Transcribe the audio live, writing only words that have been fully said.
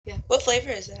What flavor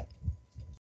is that?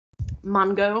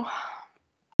 Mango.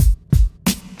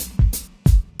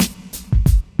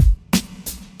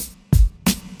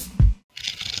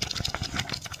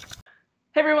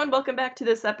 Hey everyone, welcome back to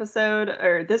this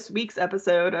week's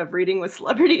episode of Reading with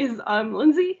Celebrities. I'm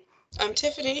Lindsay. I'm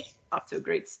Tiffany. Off to a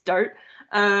great start.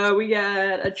 We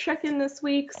got a check-in this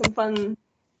week, some fun.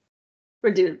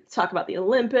 We're going to talk about the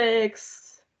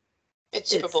Olympics. It's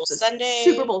Super Bowl Sunday.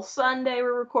 Super Bowl Sunday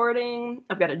we're recording.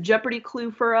 I've got a Jeopardy clue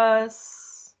for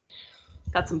us.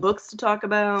 Got some books to talk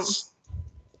about.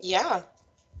 Yeah.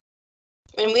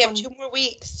 And we have 2 more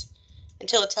weeks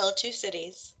until A Tale of Two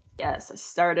Cities. Yes, I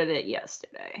started it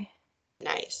yesterday.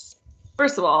 Nice.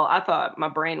 First of all, I thought my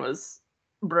brain was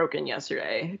broken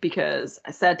yesterday because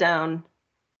I sat down,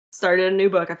 started a new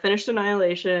book. I finished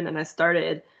Annihilation, and I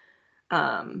started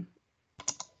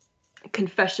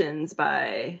Confessions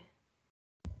by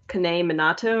Kanae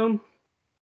Minato.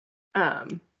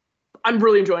 I'm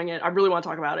really enjoying it. I really want to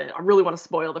talk about it. I really want to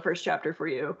spoil the first chapter for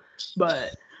you,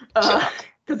 but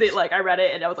because I read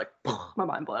it and I was like, my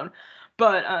mind blown.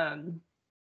 But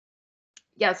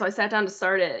yeah, so I sat down to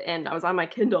start it, and I was on my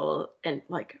Kindle, and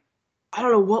I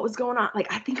don't know what was going on.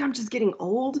 I think I'm just getting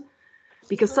old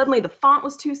because suddenly the font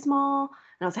was too small,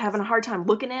 and I was having a hard time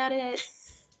looking at it.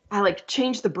 I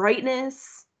changed the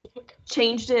brightness,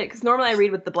 changed it, because normally I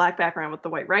read with the black background with the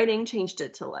white writing, changed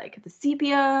it to the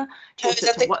sepia, changed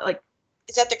it to what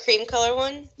Is that the cream color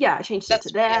one? Yeah, I changed it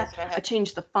to that. I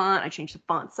changed the font, I changed the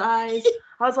font size.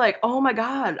 I was like, oh my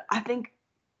God, I think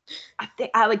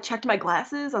I checked my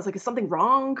glasses. I was like, is something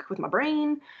wrong with my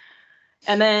brain?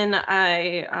 And then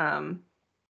I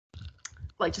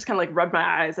just kind of rubbed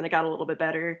my eyes, and it got a little bit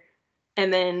better.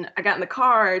 And then I got in the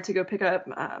car to go pick up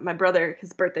my brother.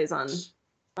 His birthday's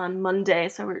on Monday,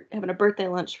 so we're having a birthday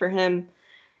lunch for him.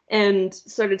 And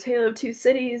started Tale of Two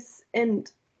Cities, and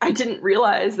I didn't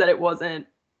realize that it was at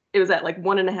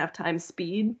 1.5 times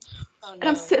speed. Oh, no. And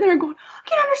I'm sitting there going, I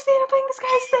can't understand a thing this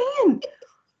guy's saying.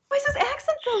 Why is his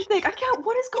accent so thick? I can't.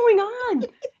 What is going on?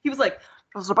 He was like,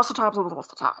 and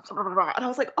I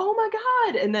was like, oh my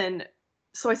God. And then,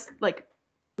 so I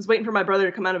was waiting for my brother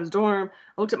to come out of his dorm.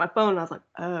 I looked at my phone, and I was like,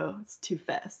 oh, it's too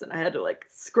fast. And I had to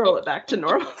scroll it back to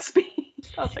normal speed.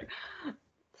 I was like,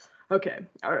 okay,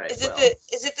 all right. Is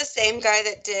it the same guy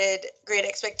that did Great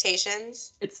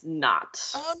Expectations? It's not.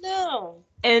 Oh no.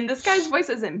 And this guy's voice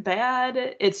isn't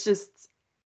bad. It's just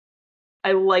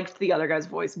I liked the other guy's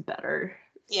voice better.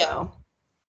 Yeah. So.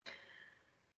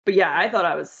 But yeah, I thought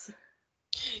I was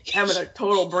having a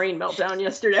total brain meltdown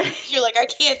yesterday. You're like, I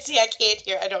can't see, I can't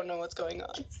hear, I don't know what's going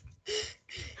on.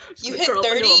 You hit 30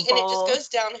 and it just goes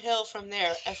downhill from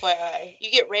there, FYI. You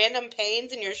get random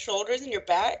pains in your shoulders and your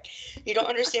back. You don't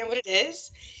understand what it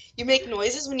is. You make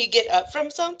noises when you get up from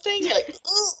something. You're like,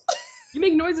 ooh. You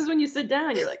make noises when you sit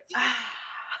down. You're like, ah.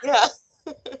 Yeah.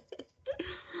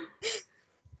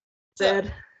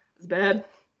 Bad. It's bad.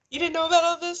 You didn't know about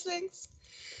all those things?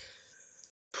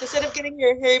 Instead of getting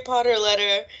your Harry Potter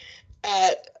letter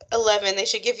at 11, they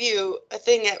should give you a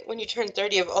thing when you turn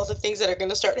 30 of all the things that are going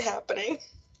to start happening.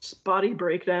 Just body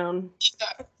breakdown.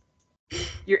 Yeah.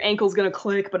 Your ankle's going to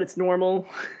click, but it's normal.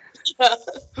 Yeah.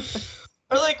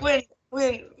 Or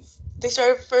when they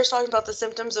started first talking about the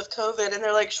symptoms of COVID, and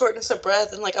they're shortness of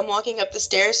breath, and I'm walking up the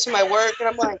stairs to my work, and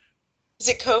I'm like, is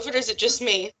it COVID or is it just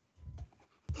me?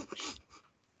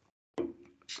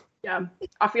 Yeah,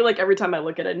 I feel like every time I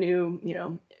look at a new,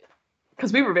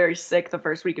 because we were very sick the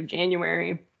first week of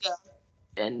January. Yeah.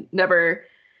 And never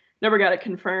got it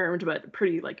confirmed, but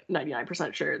pretty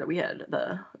 99% sure that we had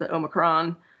the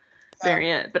Omicron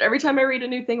variant. But every time I read a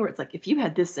new thing where it's if you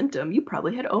had this symptom, you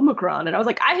probably had Omicron. And I was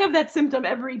like, I have that symptom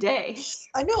every day.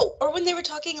 I know. Or when they were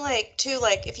talking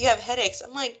if you have headaches,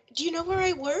 I'm like, do you know where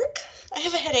I work? I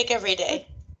have a headache every day.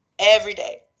 Every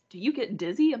day. Do you get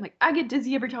dizzy? I'm like, I get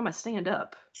dizzy every time I stand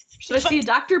up. Should I see a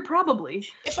doctor? Probably.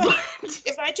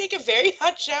 If I take a very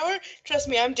hot shower, trust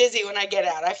me, I'm dizzy when I get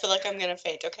out. I feel like I'm going to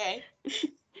faint, okay?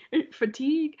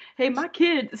 Fatigue. Hey, my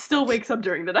kid still wakes up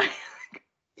during the night.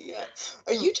 Yeah.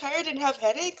 Are you tired and have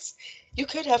headaches? You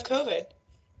could have COVID.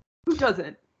 Who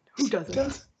doesn't?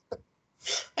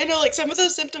 I know, some of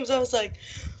those symptoms, I was like,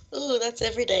 oh, that's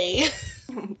every day.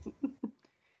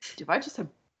 Do I just have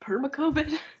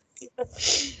perma-COVID?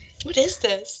 What is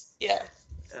this? Yeah.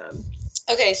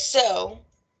 Okay, so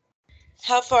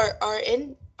how far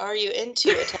are you into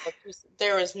it?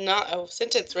 There was not a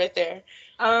sentence right there.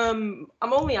 I'm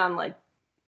only on I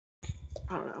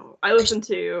don't know. I listened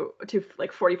to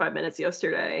 45 minutes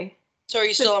yesterday. So are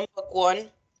you still on book 1?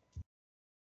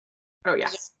 Oh yeah.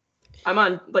 I'm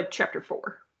on chapter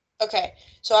 4. Okay,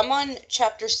 so I'm on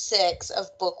chapter 6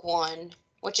 of book 1.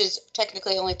 which is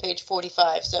technically only page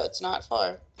 45, so it's not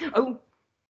far. Oh.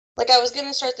 Like, I was going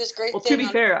to start this great thing. Well, to be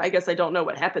fair, I guess I don't know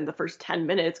what happened the first 10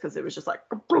 minutes, because it was just like...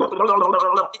 Well,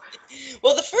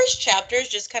 the first chapter is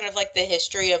just kind of like the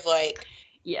history of, like...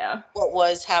 Yeah. What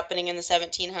was happening in the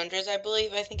 1700s, I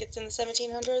believe. I think it's in the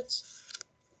 1700s.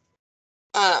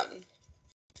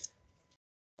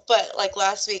 But, like,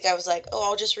 last week I was like, oh,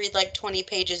 I'll just read, like, 20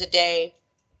 pages a day.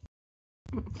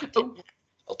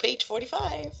 Oh, page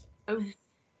 45. Oh.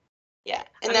 Yeah.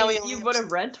 And now you would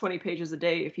have read 20 pages a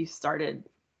day if you started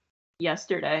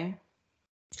yesterday.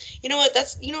 You know what?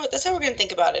 That's how we're going to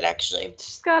think about it, actually.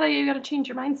 You gotta change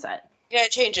your mindset. You gotta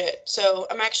change it. So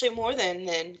I'm actually more than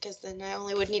then, because then I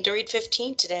only would need to read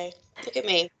 15 today. Look at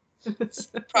me.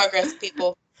 Progress,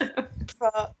 people.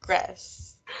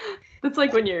 Progress. That's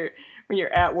like when you're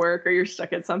at work or you're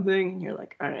stuck at something, and you're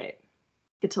like, all right,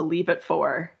 get to leave at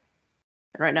 4.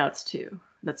 And right now it's 2.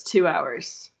 That's 2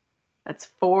 hours. That's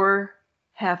 4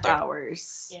 half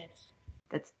hours. Yes.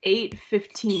 That's 8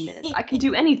 15 minutes. I can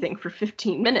do anything for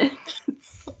 15 minutes.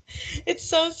 It's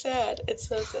so sad. It's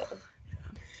so sad.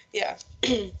 Yeah.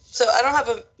 So I don't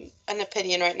have an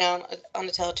opinion right now on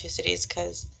the Tale of Two Cities,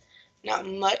 because not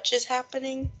much is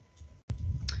happening.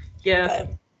 Yeah.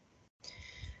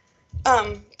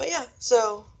 But yeah,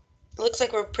 so it looks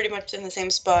like we're pretty much in the same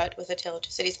spot with A Tale of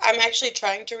Two Cities. I'm actually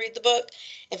trying to read the book.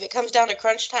 If it comes down to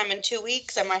crunch time in 2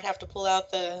 weeks, I might have to pull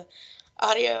out the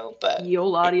audio, but... The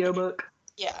old audiobook.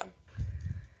 Yeah.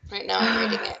 Right now I'm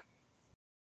reading it.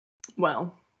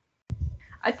 Well,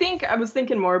 I think I was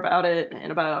thinking more about it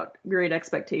and about Great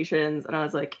Expectations, and I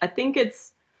was like, I think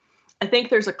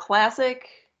there's a classic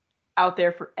out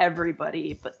there for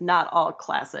everybody, but not all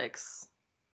classics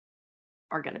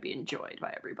are going to be enjoyed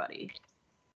by everybody.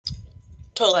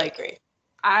 Totally agree.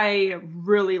 I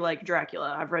really like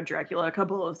Dracula. I've read Dracula a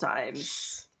couple of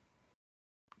times.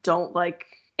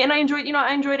 And I enjoyed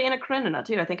Anna Karenina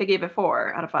too. I think I gave it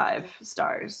 4 out of 5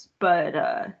 stars.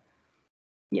 But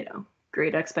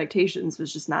Great Expectations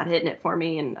was just not hitting it for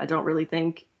me, and I don't really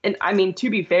think. And I mean, to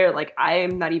be fair, like, I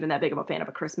am not even that big of a fan of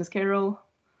A Christmas Carol.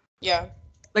 Yeah.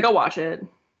 Like, I'll watch it.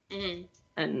 Mm-hmm.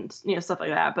 And stuff like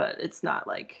that, but it's not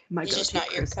like my go-to just not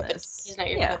Christmas. He's not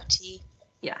your cup of tea.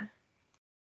 Yeah.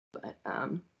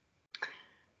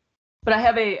 But I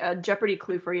have a Jeopardy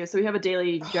clue for you. So we have a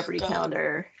daily Jeopardy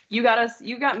calendar. You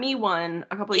got me one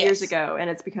a couple of years ago, and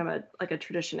it's become a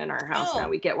tradition in our house now.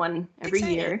 We get one every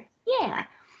year. Yeah.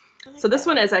 So this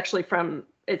one is actually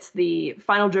it's the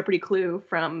final Jeopardy clue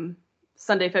from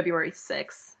Sunday, February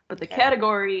 6th. But the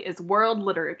category is world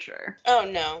literature. Oh,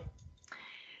 no.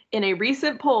 In a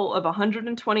recent poll of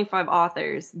 125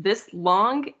 authors, this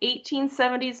long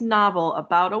 1870s novel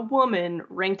about a woman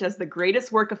ranked as the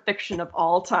greatest work of fiction of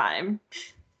all time.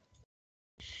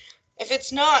 If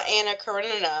it's not Anna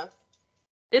Karenina.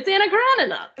 It's Anna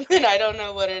Karenina. Then I don't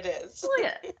know what it is. Well,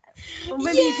 yeah. Well,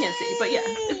 maybe you can't see, but yeah.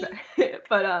 It's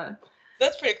but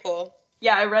that's pretty cool.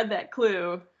 Yeah, I read that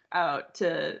clue out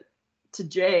to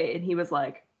Jay, and he was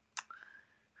like,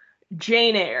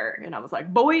 Jane Eyre. And I was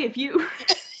like, boy, if you...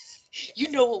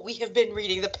 You know what we have been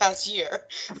reading the past year.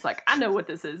 I was like, I know what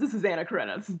this is. This is Anna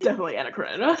Karenina. This is definitely Anna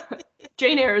Karenina.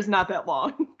 Jane Eyre is not that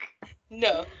long.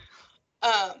 No.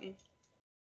 I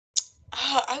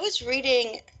was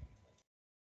reading...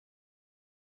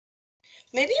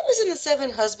 Maybe it was in The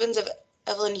Seven Husbands of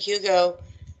Evelyn Hugo.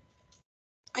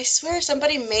 I swear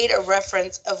somebody made a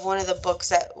reference of one of the books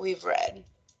that we've read.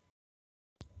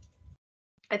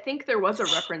 I think there was a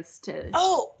reference to...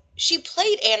 Oh, she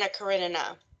played Anna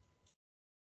Karenina.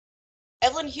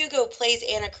 Evelyn Hugo plays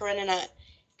Anna Karenina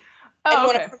in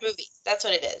one of her movies. That's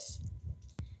what it is.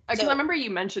 Because I remember you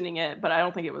mentioning it, but I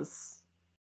don't think it was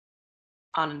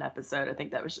on an episode. I think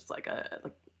that was just like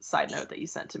a side note that you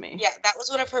sent to me. Yeah, that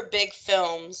was one of her big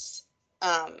films.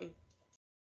 And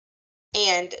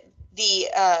the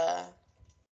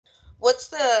what's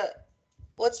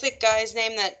the guy's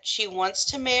name that she wants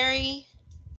to marry?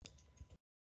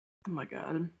 Oh my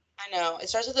god. I know. It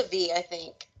starts with a V, I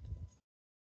think.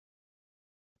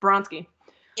 Vronsky.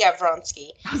 Yeah, Vronsky.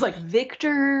 I was like,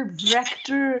 Victor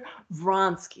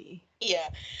Vronsky. Yeah.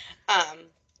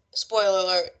 Spoiler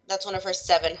alert, that's one of her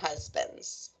 7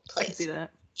 husbands. I can see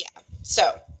that. Yeah.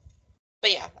 So,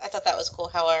 but yeah, I thought that was cool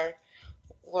how our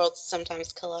worlds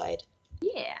sometimes collide.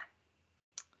 Yeah.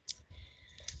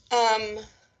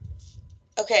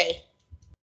 Okay.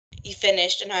 You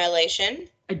finished Annihilation.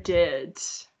 I did.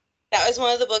 That was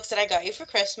one of the books that I got you for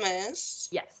Christmas.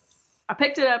 Yes. I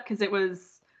picked it up because it was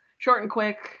short and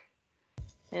quick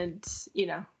and,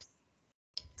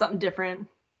 something different.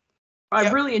 I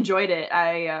really enjoyed it.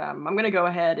 I'm going to go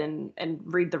ahead and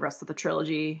read the rest of the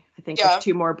trilogy. I think there's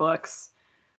 2 more books.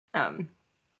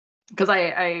 Because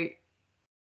I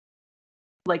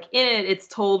like in it, it's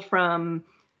told from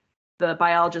the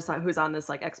biologist who's on this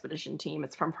like expedition team.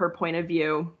 It's from her point of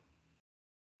view,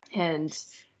 and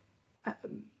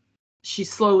she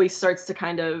slowly starts to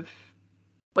kind of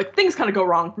like things kind of go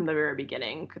wrong from the very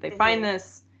beginning. They find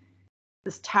this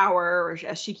tower, or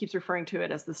as she keeps referring to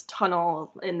it, as this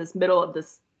tunnel in this middle of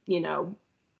this,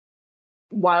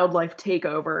 wildlife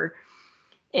takeover,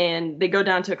 and they go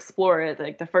down to explore it.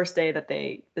 Like the first day that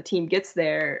the team gets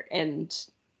there, and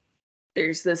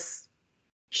there's this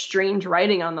strange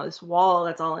writing on this wall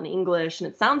that's all in English, and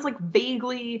it sounds like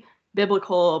vaguely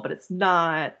biblical, but it's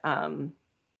not.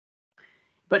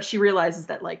 But she realizes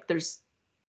that like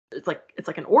it's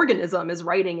like an organism is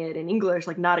writing it in English,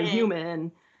 like not a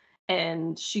human.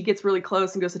 And she gets really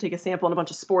close and goes to take a sample, and a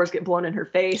bunch of spores get blown in her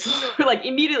face. Like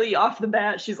immediately off the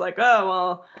bat, she's like, "Oh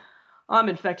well, I'm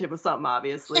infected with something,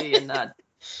 obviously, and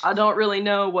I don't really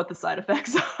know what the side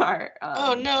effects are."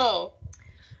 Oh no!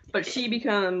 But she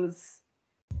becomes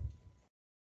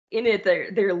in it.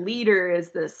 Their leader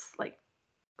is this like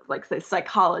the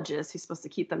psychologist who's supposed to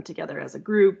keep them together as a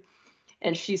group,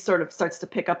 and she sort of starts to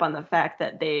pick up on the fact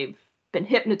that they've been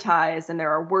hypnotized, and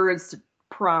there are words to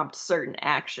prompt certain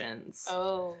actions.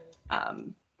 Oh.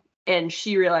 And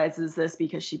she realizes this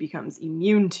because she becomes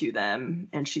immune to them,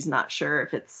 and she's not sure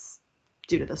if it's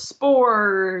due to the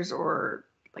spores or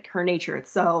like her nature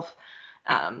itself.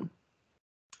 But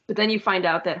then you find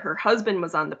out that her husband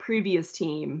was on the previous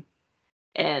team,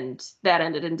 and that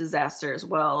ended in disaster as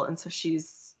well. And so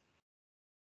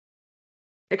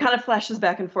it kind of flashes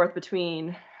back and forth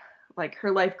between like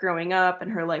her life growing up and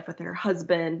her life with her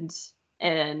husband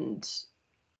and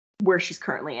where she's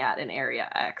currently at in Area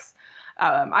X.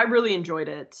 I really enjoyed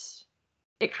it.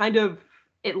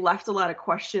 It left a lot of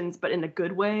questions, but in a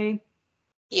good way.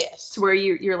 Yes. To where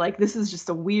you're like, this is just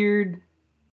a weird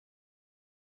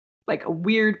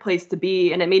place to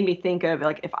be. And it made me think of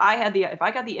like, if I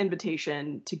got the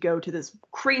invitation to go to this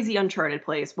crazy uncharted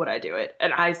place, would I do it?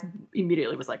 And I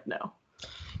immediately was like, no.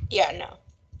 Yeah,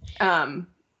 no.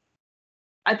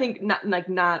 I think not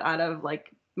out of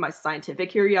like my scientific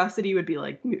curiosity would be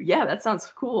like, yeah, that sounds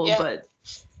cool, yeah. But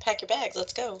pack your bags,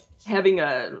 let's go. Having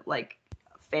a like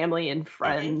family and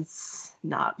friends,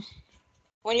 not.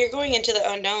 When you're going into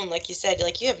the unknown, like you said,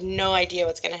 like you have no idea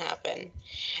what's going to happen.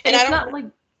 And it's not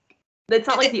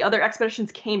like the other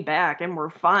expeditions came back and were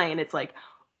fine. It's like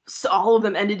so all of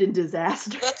them ended in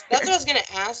disaster. That's what I was going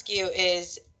to ask you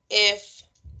is if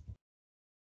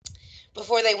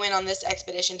before they went on this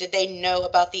expedition, did they know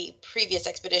about the previous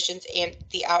expeditions and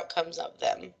the outcomes of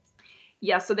them?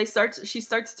 Yeah, so she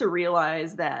starts to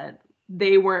realize that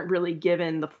they weren't really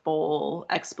given the full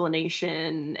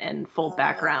explanation and full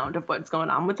background of what's going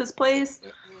on with this place.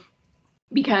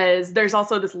 Because there's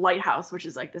also this lighthouse, which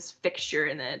is like this fixture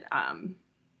in it.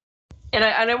 And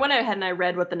I went ahead and I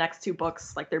read what the next two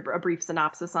books, like they're a brief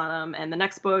synopsis on them. And the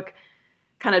next book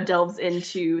kind of delves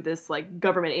into this like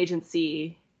government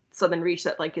agency, Southern Reach,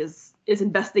 that like is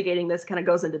investigating this, kind of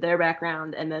goes into their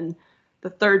background. And then the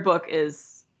third book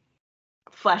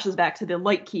flashes back to the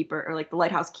lightkeeper, or like the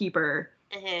lighthouse keeper,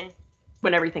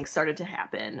 when everything started to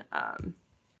happen.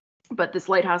 But this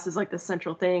lighthouse is like the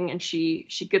central thing, and she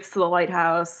gets to the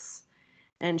lighthouse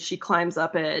and she climbs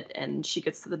up it, and she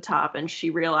gets to the top, and she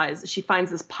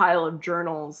finds this pile of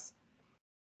journals,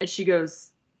 and she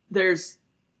goes, there's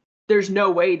no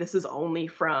way this is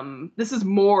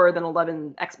more than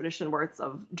 11 expedition worths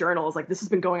of journals. Like this has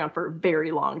been going on for a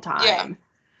very long time.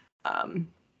 Yeah.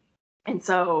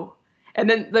 And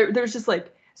then there's just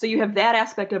like, so you have that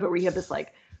aspect of it where you have this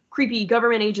like creepy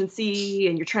government agency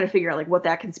and you're trying to figure out like what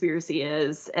that conspiracy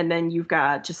is. And then you've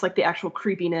got just like the actual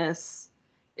creepiness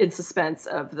in suspense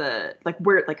of the, like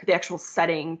where, like the actual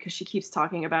setting. Cause she keeps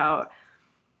talking about,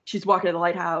 she's walking to the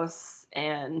lighthouse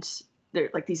and there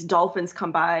like these dolphins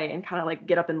come by and kind of like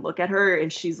get up and look at her.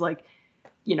 And she's like,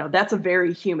 that's a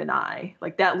very human eye.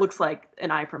 Like that looks like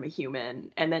an eye from a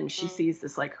human. And then she sees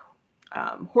this like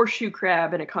horseshoe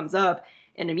crab, and it comes up,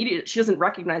 and immediately she doesn't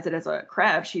recognize it as a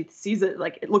crab. She sees it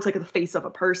like it looks like the face of a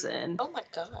person. Oh my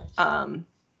gosh.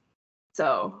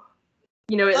 So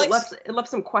it left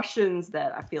some questions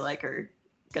that I feel like are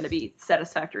going to be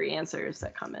satisfactory answers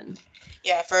that come in.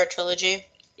 Yeah, for a trilogy.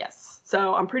 Yes.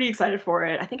 So I'm pretty excited for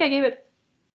it. I think I gave it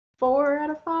 4 out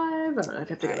of 5. I don't know. I'd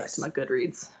have to go back to my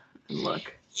Goodreads and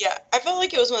look. Yeah, I felt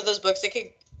like it was one of those books that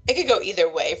it could go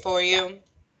either way for you. Yeah.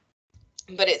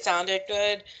 But it sounded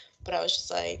good. But I was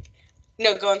just like,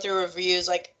 going through reviews,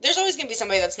 like, there's always going to be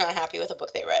somebody that's not happy with a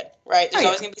book they read, right? There's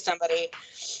always going to be somebody.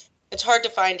 It's hard to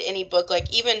find any book,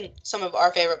 like, even some of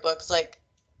our favorite books, like,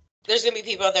 there's gonna be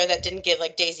people out there that didn't give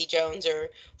like Daisy Jones or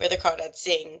Where the Crawdads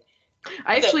Sing.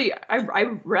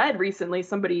 I read recently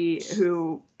somebody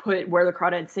who put Where the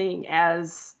Crawdads Sing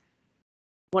as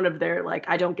one of their, like,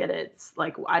 I don't get it. It's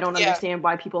like, I don't understand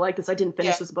why people like this. I didn't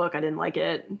finish this book. I didn't like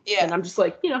it. Yeah. And I'm just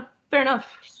like, fair enough.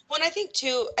 Well, and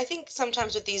I think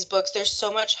sometimes with these books, there's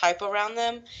so much hype around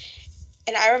them.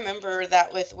 And I remember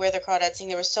that with Where the Crawdads Sing,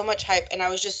 there was so much hype, and I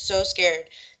was just so scared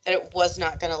that it was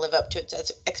not going to live up to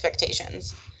its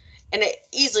expectations. And it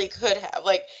easily could have.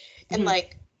 Like, and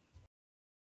like,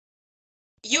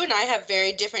 you and I have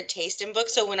very different taste in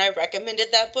books. So when I recommended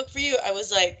that book for you, I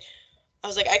was like,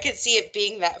 I could see it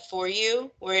being that for you,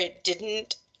 where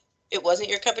it wasn't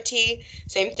your cup of tea.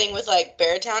 Same thing with like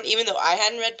Beartown. Even though I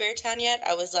hadn't read Beartown yet,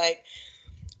 I was like,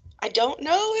 I don't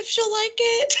know if she'll like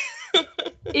it.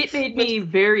 It made me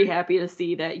very happy to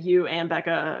see that you and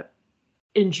Becca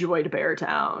enjoyed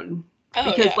Beartown.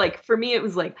 Because like, for me, it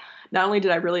was like, not only did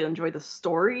I really enjoy the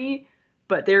story,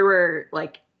 but there were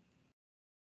like,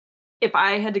 if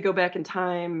I had to go back in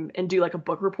time and do like a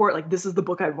book report, like this is the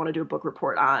book I'd want to do a book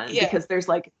report on, because there's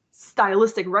like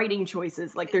stylistic writing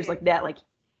choices. Like there's like that, like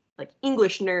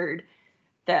English nerd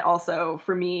that also,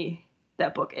 for me,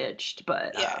 that book itched.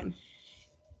 But and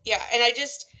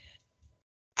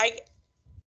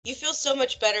you feel so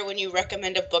much better when you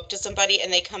recommend a book to somebody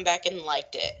and they come back and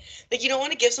liked it. Like, you don't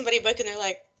want to give somebody a book and they're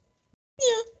like,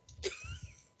 yeah,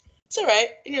 it's all right.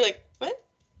 And you're like, what?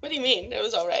 What do you mean? It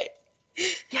was all right.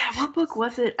 Yeah, what book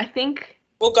was it? I think...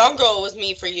 Well, Gone Girl was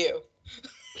me for you.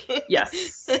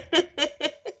 Yes.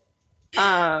 That's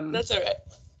all right.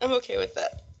 I'm okay with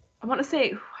that. I want to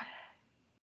say...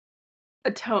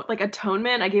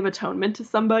 Atonement. I gave Atonement to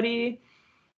somebody.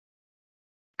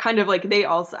 Kind of like they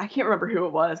also... I can't remember who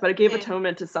it was, but I gave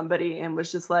Atonement to somebody and was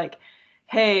just like,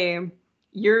 hey,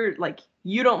 you're like...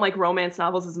 You don't like romance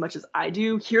novels as much as I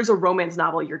do. Here's a romance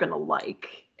novel you're going to like.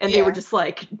 And they were just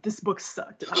like, this book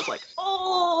sucked. And I was like,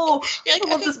 oh, like, I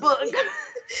love this book.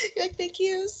 You're like, thank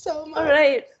you so much. All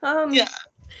right. Bye.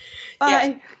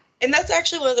 Yeah. And that's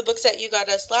actually one of the books that you got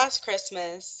us last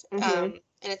Christmas. And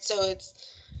it's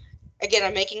again,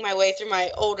 I'm making my way through my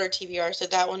older TBR, so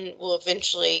that one will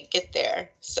eventually get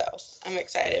there. So I'm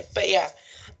excited. But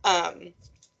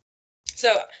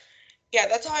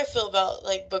that's how I feel about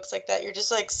like books like that. You're just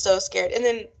like so scared. And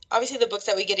then obviously the books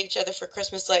that we get each other for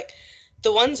Christmas, like,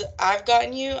 the ones I've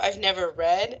gotten you, I've never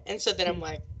read. And so then I'm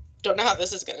like, don't know how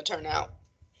this is going to turn out.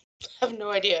 I have no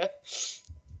idea.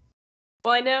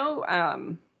 Well, I know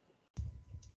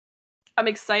I'm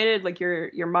excited. Like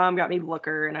your mom got me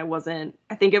Looker, and I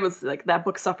think it was like that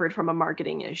book suffered from a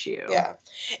marketing issue. Yeah.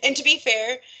 And to be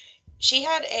fair, she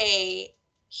had a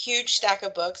huge stack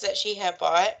of books that she had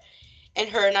bought. And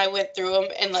her and I went through them,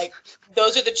 and like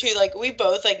those are the two. Like we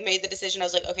both like made the decision. I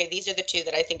was like, okay, these are the two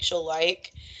that I think she'll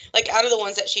like. Like out of the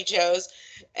ones that she chose.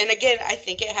 And again, I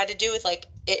think it had to do with like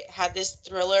it had this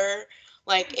thriller.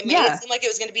 Like it made it seem like it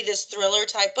was going to be this thriller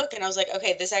type book, and I was like,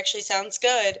 okay, this actually sounds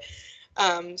good.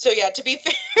 So yeah, to be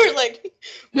fair, like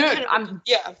no,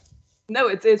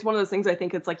 it's one of those things. I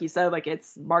think it's like you said, like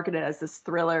it's marketed as this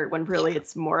thriller when really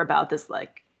it's more about this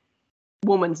like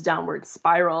woman's downward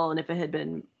spiral. And if it had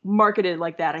been marketed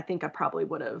like that, I think I probably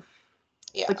would have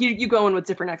like you go in with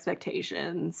different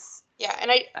expectations.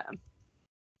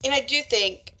 And I do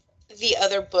think the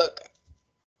other book,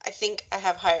 I think I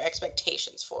have higher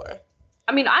expectations for.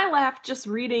 I mean, I laughed just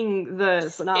reading the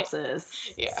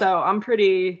synopsis. So I'm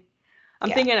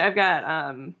thinking I've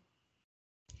got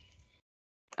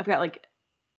like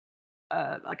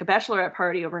a bachelorette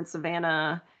party over in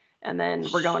Savannah, and then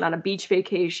we're going on a beach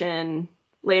vacation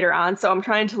later on. So I'm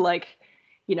trying to like,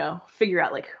 figure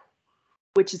out like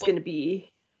which is going to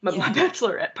be my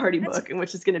bachelorette party book and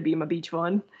which is going to be my beach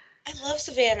one. I love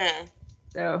Savannah.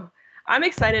 So I'm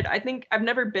excited. I think I've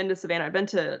never been to Savannah. I've been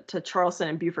to Charleston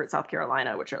and Beaufort, South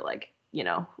Carolina, which are like,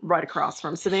 right across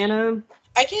from Savannah.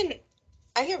 I can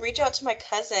reach out to my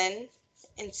cousin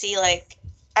and see like,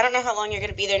 I don't know how long you're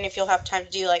going to be there and if you'll have time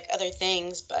to do like other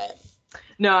things, but.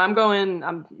 No,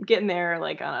 I'm getting there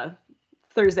like on a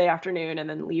Thursday afternoon and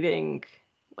then leaving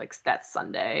like that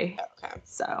Sunday. Okay.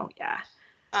 So yeah.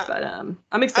 But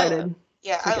I'm excited.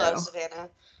 I love Savannah.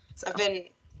 So. I've been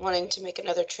wanting to make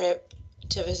another trip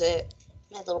to visit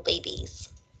my little babies.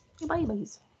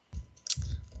 Babies.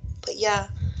 But yeah.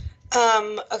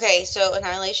 Okay, so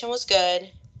Annihilation was good.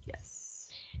 Yes.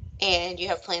 And you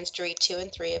have plans to read 2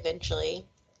 and 3 eventually.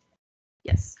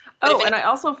 Yes. Oh, and I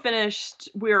also finished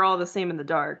We Are All the Same in the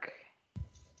Dark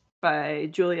by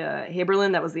Julia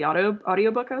Haberlin. That was the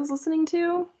audiobook I was listening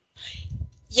to.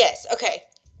 Yes, okay.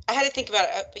 I had to think about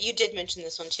it, but you did mention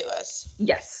this one to us.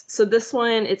 Yes. So this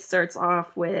one, it starts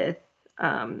off with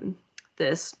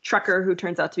this trucker who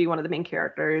turns out to be one of the main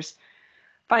characters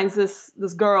finds this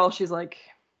girl. She's like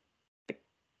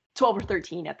 12 or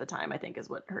 13 at the time, I think is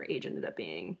what her age ended up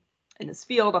being, in this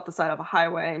field off the side of a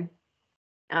highway.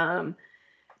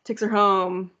 Takes her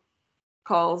home,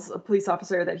 calls a police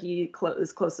officer that he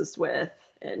is closest with,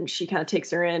 and she kind of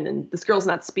takes her in, and this girl's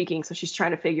not speaking, so she's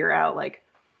trying to figure out, like,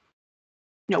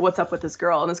 you know, what's up with this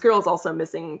girl. And this girl is also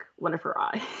missing one of her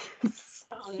eyes.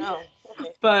 Oh, no.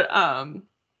 Okay.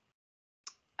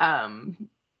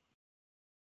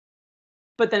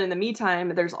 But then in the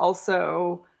meantime, there's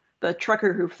also the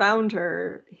trucker who found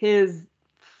her, his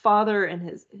father and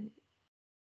his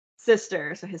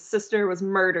sister. So his sister was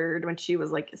murdered when she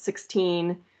was like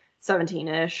 16,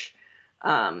 17-ish.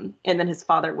 And then his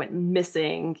father went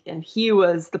missing, and he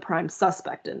was the prime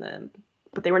suspect in them.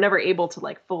 But they were never able to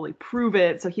like fully prove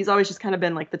it. So he's always just kind of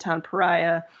been like the town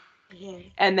pariah. Mm-hmm.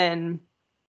 And then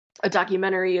a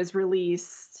documentary is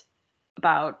released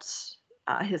about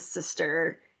his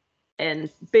sister, and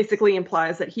basically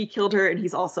implies that he killed her, and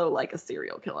he's also like a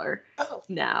serial killer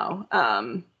now.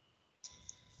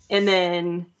 And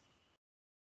then,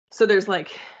 so there's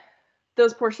like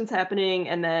those portions happening,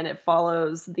 and then it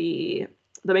follows the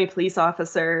main police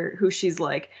officer, who she's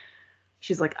like,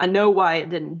 I know why it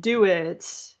didn't do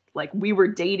it. Like, we were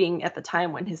dating at the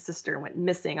time when his sister went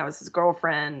missing. I was his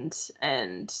girlfriend,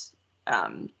 and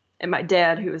my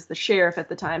dad, who was the sheriff at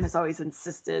the time, has always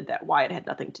insisted that Wyatt had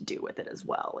nothing to do with it as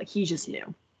well. Like, he just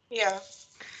knew. Yeah.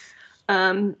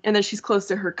 And then she's close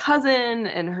to her cousin,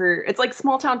 and it's like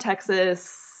small town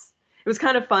Texas. It was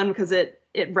kind of fun because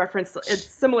it's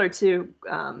similar to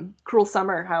Cruel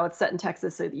Summer, how it's set in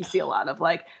Texas. So you see a lot of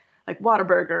like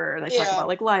Whataburger, and they talk about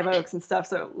like Live Oaks and stuff.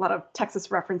 So a lot of Texas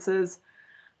references.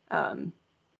 And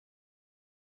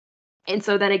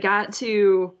so then it got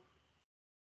to,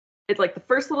 it's like the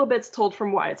first little bit's told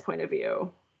from Wyatt's point of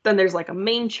view. Then there's like a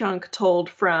main chunk told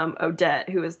from Odette,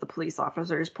 who is the police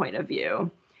officer's point of view.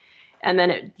 And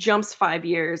then it jumps 5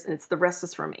 years, and the rest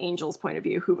is from Angel's point of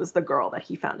view, who was the girl that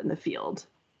he found in the field.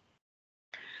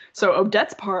 So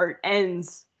Odette's part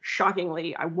ends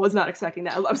shockingly. I was not expecting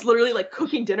that. I was literally like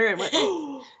cooking dinner and went,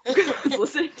 oh, because I was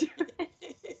listening to it.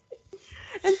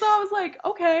 And so I was like,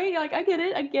 okay, like I get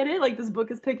it. Like, this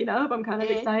book is picking up. I'm kind of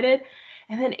excited.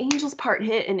 And then Angel's part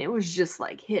hit, and it was just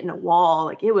like hitting a wall.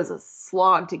 Like, it was a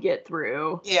slog to get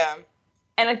through. Yeah.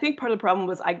 And I think part of the problem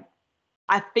was I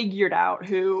figured out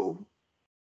who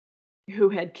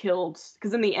had killed,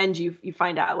 because in the end you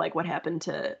find out like what happened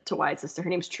to Wyatt's sister. Her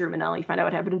name's Trumanelle. You find out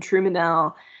what happened to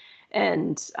Trumanelle,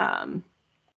 and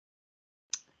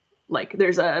like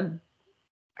there's I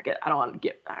don't want to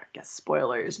give, I guess,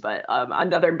 spoilers, but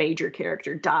another major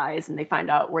character dies, and they find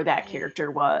out where that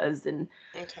character was, and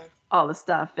all the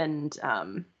stuff, and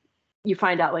you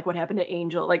find out like what happened to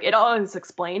Angel. Like, it all is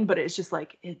explained, but it's just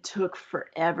like it took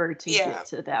forever to get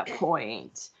to that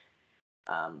point.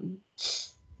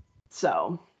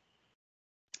 So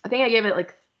I think I gave it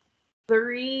like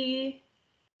 3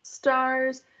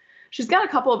 stars. She's got a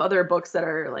couple of other books that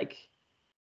are like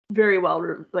very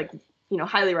well, like, you know,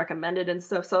 highly recommended and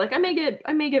stuff. So like I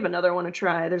may give another one a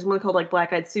try. There's one called like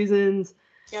Black Eyed Susans.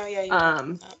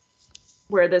 Yeah.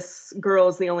 Where this girl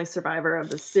is the only survivor of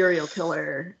the serial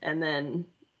killer, and then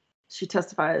she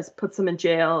testifies, puts him in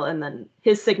jail, and then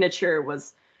his signature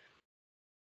was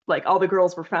like all the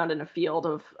girls were found in a field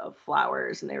of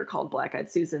flowers, and they were called Black Eyed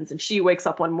Susans. And she wakes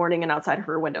up one morning, and outside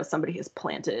her window somebody has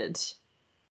planted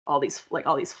all these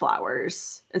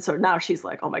flowers. And so now she's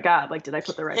like, oh my God, like, did I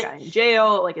put the right guy in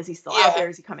jail? Like, is he still out there?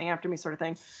 Is he coming after me, sort of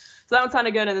thing? So that one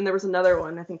sounded good. And then there was another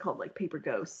one, I think, called like Paper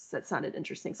Ghosts, that sounded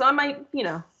interesting. So I might,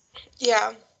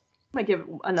 might give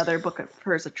another book of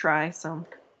hers a try. So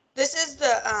this is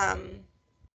the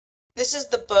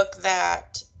book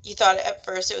that you thought at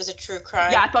first it was a true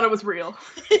crime. Yeah, I thought it was real.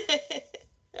 Okay.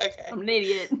 I'm an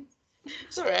idiot.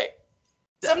 It's all right.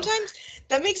 So. Sometimes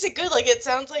that makes it good. Like, it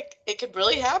sounds like it could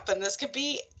really happen. This could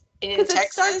be in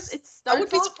Texas. I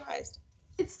would be surprised.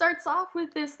 It starts off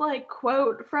with this like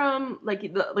quote from like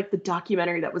the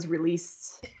documentary that was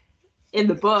released in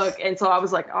the book, and so I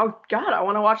was like, oh God, I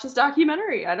want to watch this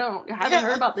documentary. I haven't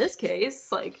heard about this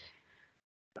case. Like,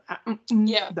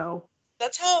 no.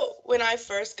 That's how when my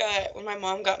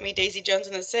mom got me Daisy Jones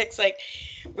and the Six, like,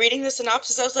 reading the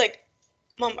synopsis, I was like,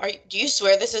 Mom, do you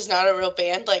swear this is not a real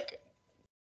band? Like,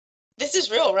 this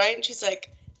is real, right? And she's like,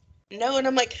 no. And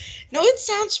I'm like, no, it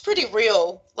sounds pretty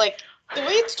real. Like, the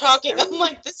way it's talking, I'm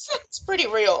like, this sounds pretty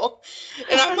real.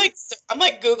 And I'm like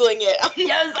Googling it.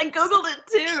 Yes, I Googled it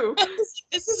too. I was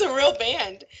like, this is a real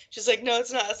band. She's like, no,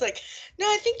 it's not. I was like, no,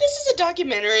 I think this is a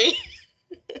documentary.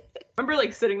 remember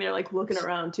like sitting there like looking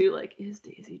around too, like, is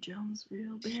Daisy Jones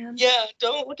real, man? Yeah,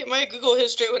 don't look at my Google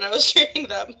history when I was reading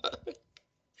that book.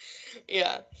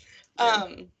 Yeah.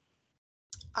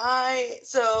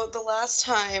 So the last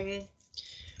time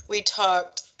we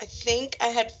talked, I think I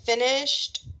had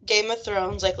finished Game of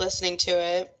Thrones, like listening to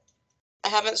it. I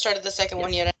haven't started the second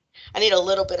one yet. I need a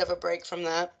little bit of a break from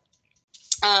that.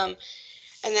 And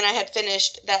then I had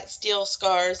finished that Steel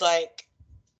Scars like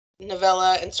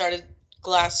novella and started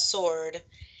Glass Sword,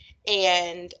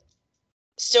 and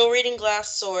still reading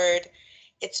Glass Sword.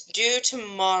 It's due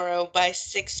tomorrow by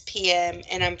 6 p.m.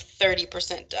 and I'm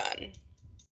 30% done.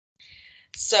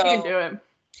 So you can do it.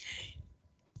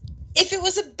 If it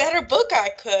was a better book, I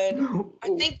could. I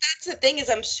think that's the thing,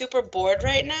 is I'm super bored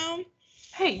right now.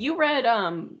 Hey, you read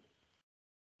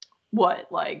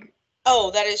what, like?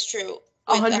 Oh, that is true.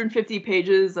 150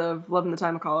 pages of Love in the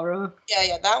Time of Cholera.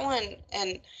 Yeah, that one.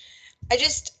 And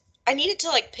I needed to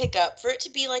like pick up for it to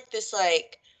be like this,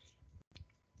 like,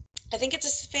 I think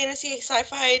it's a fantasy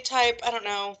sci-fi type. I don't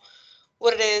know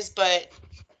what it is, but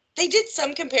they did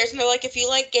some comparison. They're like, if you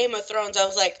like Game of Thrones, I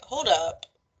was like, hold up.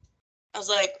 I was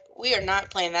like, we are not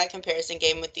playing that comparison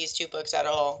game with these two books at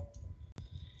all.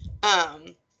 I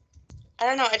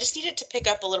don't know. I just needed to pick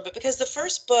up a little bit because the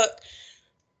first book,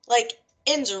 like,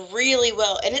 ends really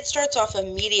well, and it starts off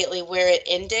immediately where it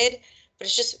ended, but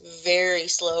it's just very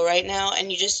slow right now,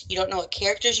 and you don't know what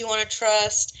characters you want to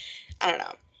trust. I don't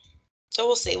know. So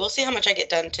we'll see. We'll see how much I get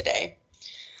done today.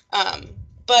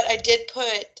 But I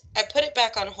put it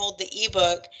back on hold, the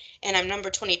ebook, and I'm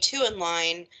number 22 in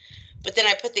line. But then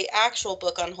I put the actual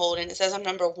book on hold, and it says I'm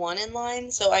number 1 in line.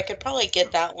 So I could probably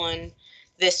get that one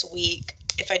this week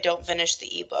if I don't finish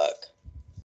the ebook.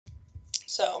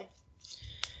 So,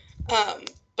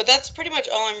 but that's pretty much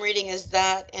all I'm reading is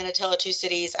that and A Tale of Two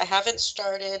Cities. I haven't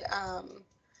started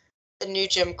the new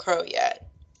Jim Crow yet,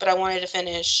 but I wanted to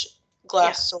finish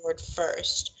Glass Sword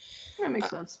first. That makes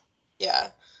sense. Yeah.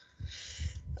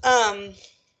 And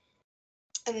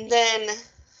then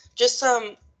just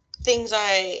some things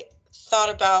I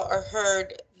thought about or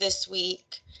heard this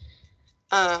week.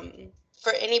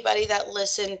 For anybody that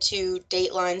listened to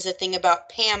Dateline's The Thing About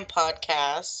Pam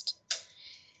podcast,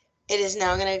 it is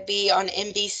now going to be on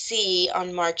NBC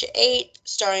on March 8th,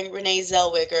 starring Renee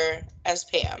Zellweger as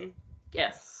Pam.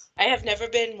 Yes. I have never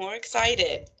been more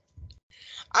excited.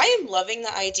 I am loving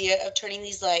the idea of turning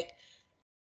these like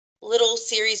little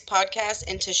series podcasts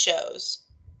into shows.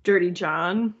 Dirty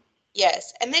John.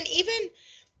 Yes. And then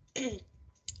even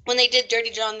when they did Dirty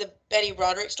John, the Betty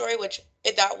Roderick story, which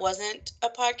that wasn't a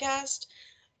podcast,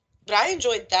 but I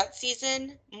enjoyed that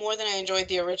season more than I enjoyed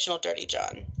the original Dirty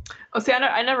John. Oh, see,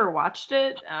 I never watched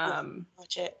it.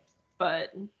 Watch it.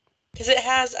 But because it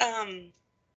has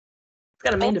it's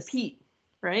got Amanda Peet,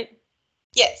 right?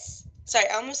 Yes. Sorry,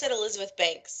 I almost said Elizabeth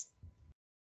Banks,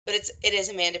 but it is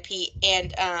Amanda Peet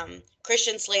and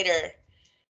Christian Slater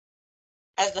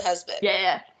as the husband.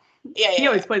 Yeah. He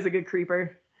always plays a good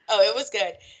creeper. Oh, it was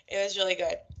good. It was really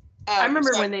good. I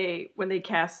remember when they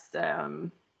cast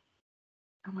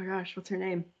oh my gosh, what's her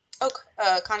name? Oh,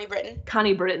 Connie Britton.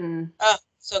 Connie Britton. Oh,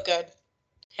 so good.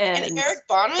 And Eric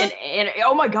Bana. And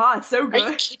oh my God, so good.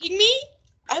 Are you kidding me?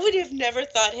 I would have never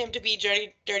thought him to be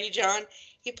Dirty John.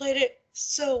 He played it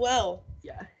so well.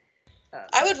 Yeah.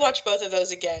 I would watch both of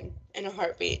those again in a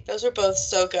heartbeat. Those are both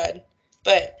so good.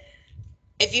 But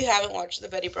if you haven't watched the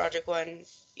Betty Broderick one,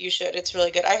 you should. It's really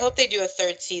good. I hope they do a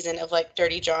third season of like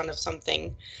Dirty John of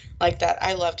something like that.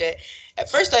 I loved it.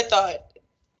 At first I thought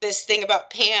this thing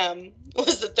about Pam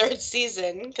was the third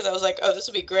season because I was like, oh, this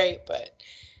would be great. But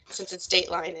since it's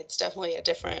Dateline, it's definitely a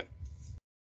different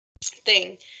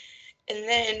thing. And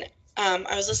then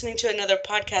I was listening to another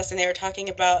podcast and they were talking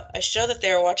about a show that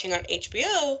they were watching on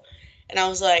HBO. And I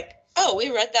was like, oh,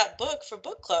 we read that book for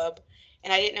book club.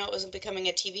 And I didn't know it was becoming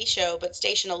a TV show, but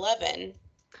Station 11.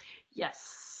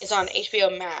 Yes. Is on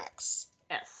HBO Max.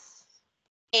 Yes.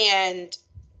 And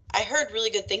I heard really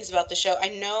good things about the show. I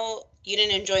know you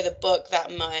didn't enjoy the book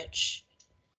that much.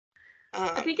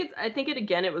 I think it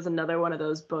again, it was another one of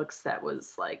those books that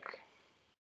was like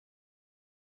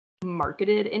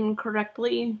marketed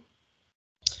incorrectly.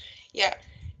 Yeah.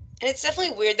 And it's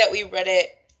definitely weird that we read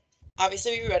it.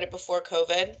 Obviously, we read it before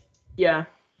COVID. Yeah.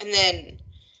 And then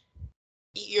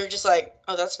you're just like,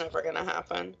 oh, that's never going to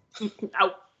happen.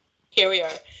 Ow. Here we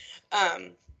are.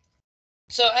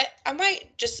 So I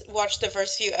might just watch the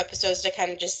first few episodes to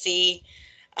kind of just see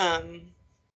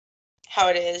how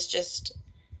it is, just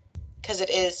because it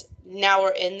is, now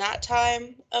we're in that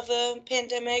time of the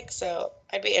pandemic, so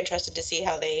I'd be interested to see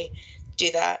how they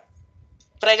do that.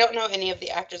 But I don't know any of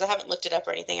the actors. I haven't looked it up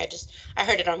or anything. I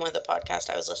heard it on one of the podcasts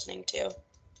I was listening to.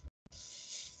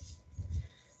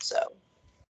 So,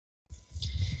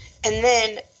 and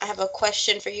then I have a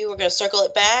question for you. We're going to circle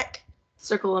it back.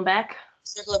 Circle it back.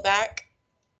 Circle it back.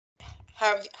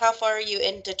 How far are you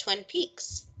into Twin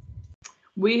Peaks?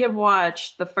 We have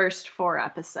watched the first 4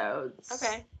 episodes.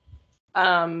 Okay.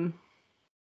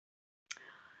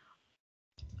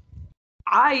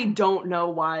 I don't know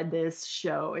why this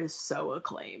show is so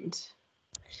acclaimed.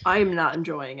 I'm not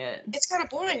enjoying it. It's kind of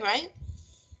boring, right?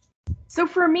 So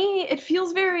for me, it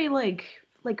feels very like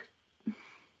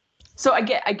so I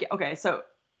get okay, so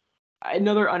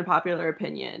another unpopular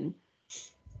opinion.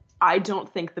 I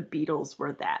don't think the Beatles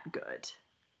were that good.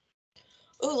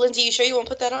 Ooh, Lindsay, you sure you won't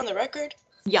put that on the record?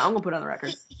 Yeah, I'm gonna put it on the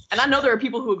record. And I know there are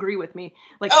people who agree with me.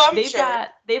 Like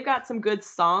they've got some good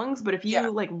songs, but if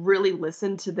you like really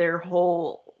listen to their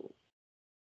whole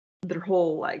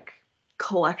like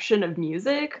collection of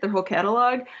music, their whole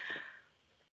catalog,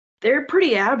 they're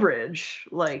pretty average.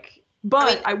 Like,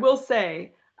 but I will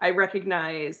say I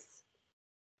recognize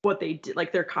what they did,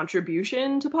 like their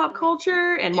contribution to pop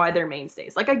culture and why they're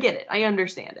mainstays. Like, I get it. I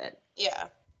understand it. Yeah.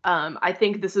 I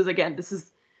think this is like like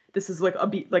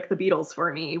the Beatles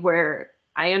for me, where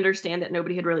I understand that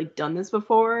nobody had really done this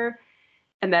before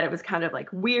and that it was kind of like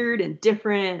weird and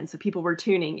different, and so people were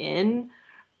tuning in.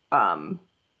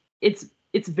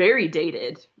 It's very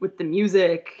dated with the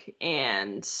music,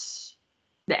 and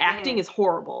the acting is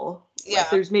horrible. Yeah. Like,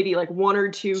 there's maybe like 1 or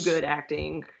 2 good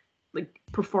acting like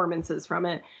performances from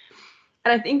it.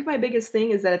 And I think my biggest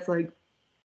thing is that it's like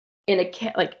in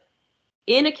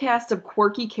a cast of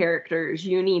quirky characters,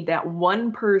 you need that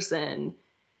one person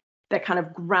that kind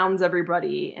of grounds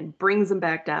everybody and brings them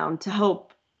back down to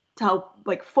help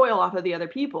like foil off of the other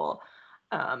people.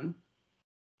 And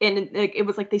it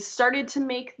was like they started to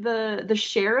make the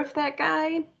sheriff that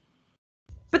guy,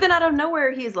 but then out of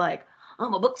nowhere he's like,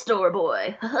 I'm a bookstore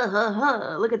boy.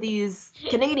 Look at these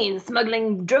Canadians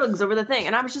smuggling drugs over the thing.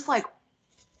 And I was just like,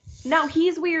 now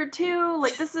he's weird too.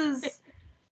 Like, this is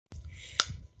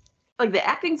like the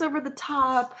acting's over the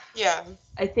top. Yeah.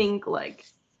 I think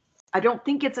I don't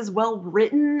think it's as well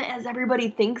written as everybody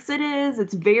thinks it is.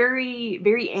 It's very,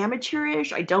 very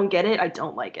amateurish. I don't get it. I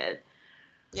don't like it.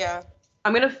 Yeah.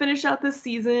 I'm going to finish out this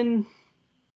season.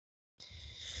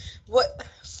 What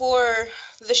for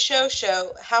the show,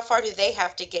 how far do they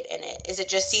have to get in it? Is it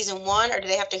just season 1 or do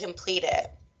they have to complete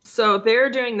it? So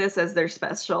they're doing this as their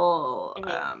special,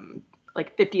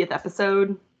 like 50th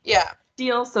episode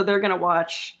deal. So they're going to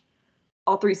watch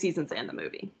all 3 seasons and the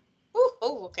movie.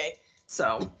 Oh, okay.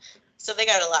 So they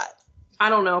got a lot. I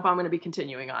don't know if I'm going to be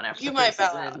continuing on after you the might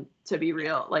first season, to be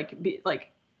real.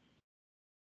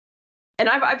 And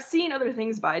I've seen other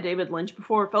things by David Lynch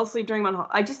before. Fell asleep during my.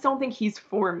 I just don't think he's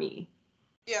for me.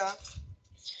 Yeah.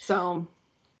 So.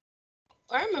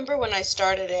 I remember when I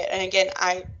started it, and again,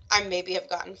 I maybe have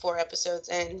gotten 4 episodes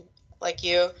in, like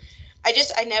you.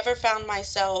 I never found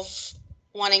myself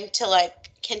wanting to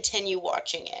like continue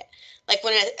watching it. Like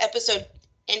when an episode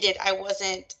ended, I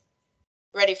wasn't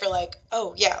ready for like,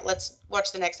 oh yeah, let's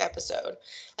watch the next episode.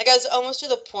 Like I was almost to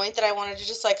the point that I wanted to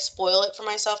just like spoil it for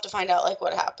myself to find out like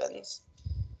what happens.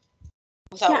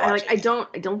 I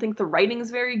don't think the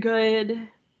writing's very good.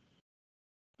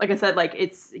 Like I said, like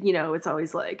it's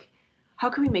always like, how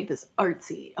can we make this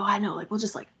artsy? Oh, I know, like we'll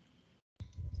just like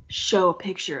show a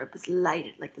picture of this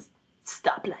light, like this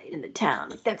stoplight in the town,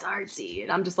 like that's artsy.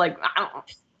 And I'm just like, I don't know.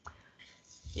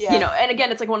 Yeah. And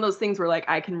again, it's like one of those things where like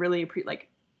I can really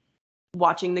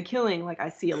watching The Killing, like I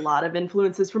see a lot of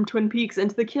influences from Twin Peaks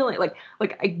into The Killing. Like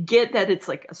I get that it's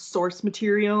like a source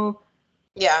material.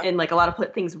 Yeah. And like a lot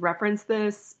of things reference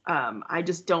this. I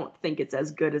just don't think it's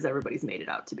as good as everybody's made it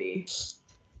out to be.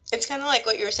 It's kind of like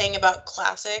what you were saying about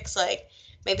classics. Like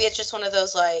maybe it's just one of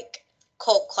those like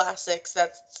cult classics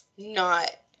that's not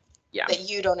that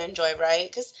you don't enjoy, right?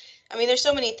 Because I mean, there's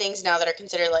so many things now that are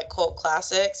considered like cult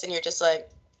classics, and you're just like,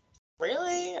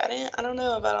 really? I don't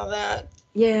know about all that.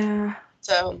 Yeah.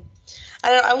 So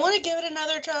I want to give it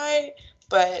another try,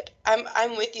 but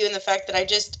I'm with you in the fact that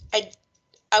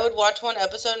I would watch one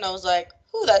episode and I was like,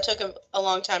 ooh, that took a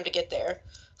long time to get there.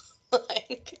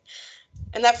 Like,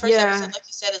 and that first episode, like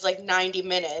you said, is like 90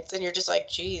 minutes, and you're just like,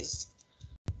 geez.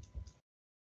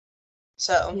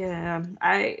 So. Yeah,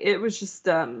 it was just,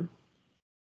 I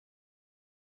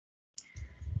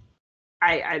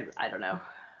don't know.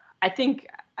 I think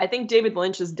David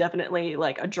Lynch is definitely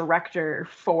like a director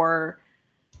for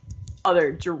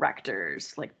other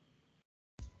directors. Like,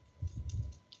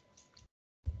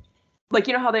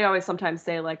 you know how they always sometimes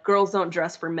say like girls don't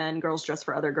dress for men, girls dress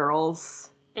for other girls.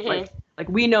 Mm-hmm. Like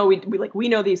we know we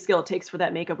know the skill it takes for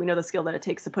that makeup. We know the skill that it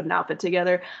takes to put an outfit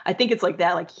together. I think it's like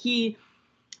that. Like he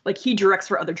directs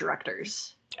for other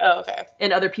directors. Oh, okay.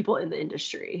 And other people in the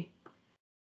industry.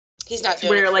 He's not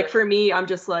doing where, like, for me, I'm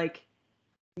just like,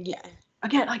 yeah.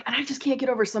 Again, like, and I just can't get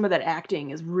over some of that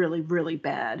acting is really, really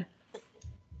bad.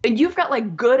 And you've got,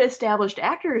 like, good established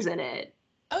actors in it.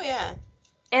 Oh, yeah.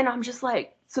 And I'm just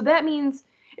like, so that means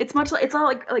it's much like, it's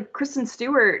not like Kristen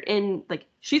Stewart in, like,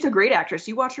 she's a great actress.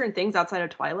 You watch her in things outside of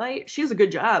Twilight, she does a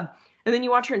good job. And then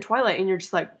you watch her in Twilight and you're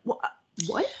just like,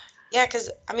 what? Yeah, because,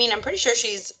 I mean, I'm pretty sure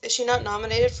is she not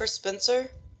nominated for Spencer?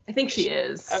 I think she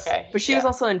is. Okay. But she was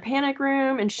also in Panic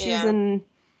Room, and she's in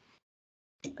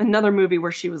another movie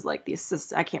where she was like the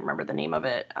assistant. I can't remember the name of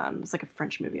it. It's like a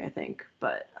French movie, I think.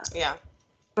 But yeah.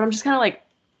 But I'm just kind of like,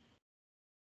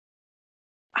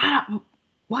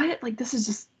 what? Like, this is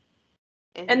just.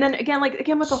 Mm-hmm. And then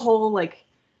again with the whole, like,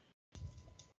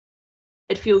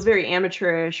 it feels very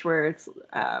amateurish where it's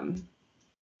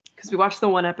because we watched the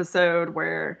one episode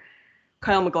where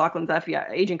Kyle MacLachlan's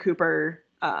Agent Cooper,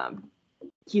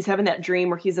 he's having that dream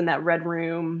where he's in that red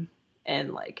room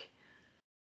and, like,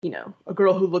 you know, a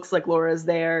girl who looks like Laura is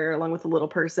there along with a little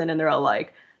person, and they're all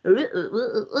like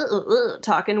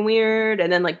talking weird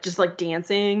and then, like, just like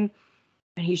dancing,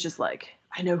 and he's just like,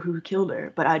 I know who killed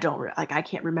her, but I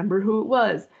can't remember who it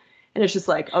was. And it's just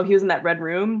like, oh, he was in that red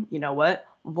room. You know what?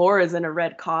 Laura's in a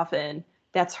red coffin.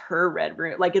 That's her red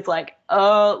room. Like, it's like,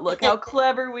 oh, look how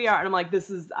clever we are. And I'm like, this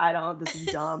is dumb.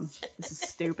 This is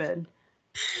stupid.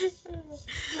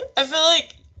 I feel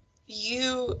like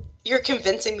you're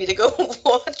convincing me to go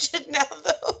watch it now,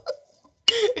 though.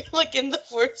 Like, in the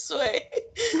worst way.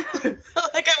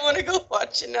 Like, I want to go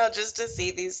watch it now just to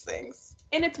see these things.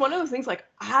 And it's one of those things, like,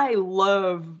 I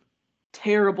love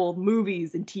terrible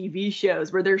movies and TV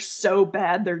shows where they're so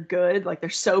bad they're good. Like, they're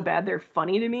so bad they're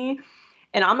funny to me.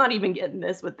 And I'm not even getting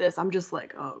this with this. I'm just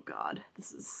like, oh, God,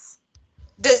 this is...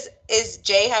 Is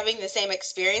Jay having the same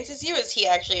experience as you? Or is he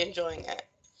actually enjoying it?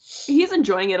 He's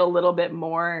enjoying it a little bit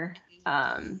more.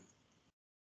 But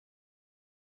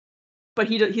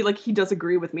he does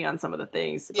agree with me on some of the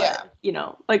things. Yeah. But, you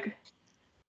know, like,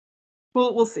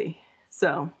 we'll see.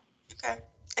 So... Okay.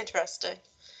 Interesting.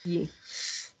 Yeah.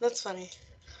 That's funny.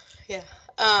 Yeah.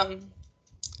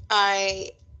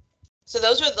 So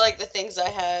those were, like, the things I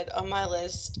had on my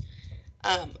list.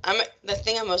 The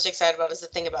thing I'm most excited about is the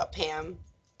thing about Pam.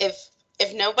 If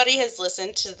nobody has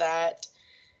listened to that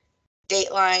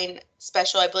Dateline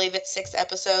special, I believe it's 6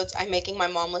 episodes. I'm making my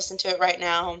mom listen to it right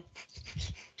now.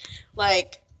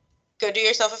 Like, go do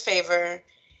yourself a favor.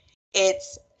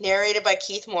 It's narrated by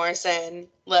Keith Morrison.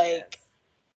 Like,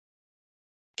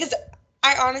 because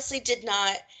I honestly did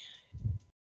not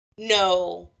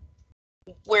know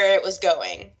where it was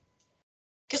going.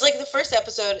 Because, like, the first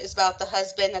episode is about the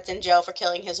husband that's in jail for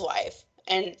killing his wife.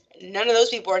 And none of those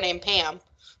people are named Pam.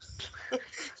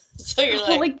 So you're like...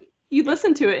 Well, like, you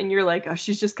listen to it and you're like, oh,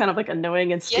 she's just kind of, like,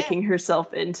 annoying and sticking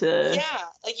herself into... Yeah,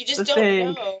 like, you just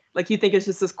don't know. Like, you think it's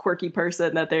just this quirky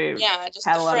person that they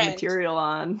had a lot of material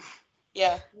on.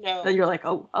 Yeah, no. Then you're like,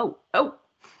 oh.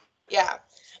 Yeah.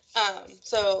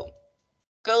 So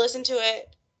go listen to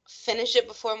it, finish it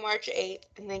before March 8th,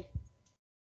 and then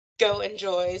go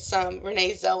enjoy some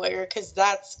Renee Zellweger, because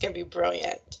that's going to be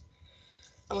brilliant.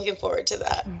 I'm looking forward to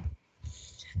that.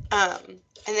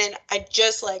 And then I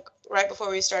just, like, right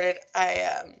before we started,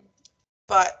 I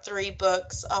bought 3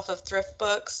 books off of Thrift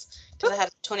Books because I had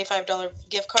a $25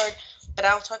 gift card, but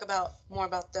I'll talk more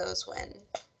about those when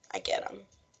I get them.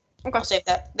 Okay. I'll save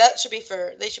that. They should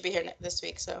be here this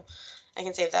week, so I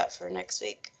can save that for next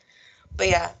week. But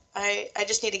yeah, I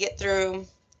just need to get through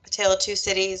A Tale of Two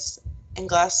Cities and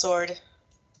Glass Sword.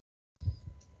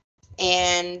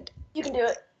 And you can do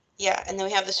it. Yeah, and then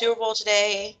we have the Super Bowl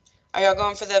today. Are y'all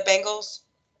going for the Bengals?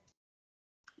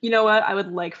 You know what? I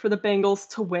would like for the Bengals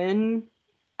to win.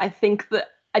 I think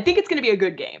it's going to be a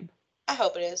good game. I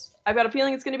hope it is. I've got a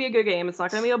feeling it's going to be a good game. It's not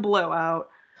going to be a blowout.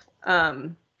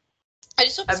 I've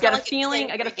got a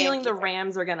feeling the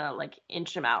Rams are going to, like,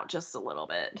 inch them out just a little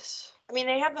bit. I mean,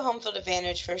 they have the home field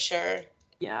advantage for sure.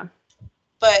 Yeah.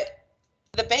 But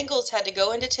the Bengals had to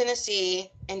go into Tennessee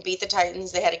and beat the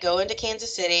Titans. They had to go into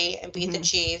Kansas City and beat the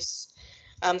Chiefs.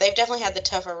 They've definitely had the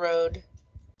tougher road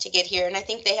to get here, and I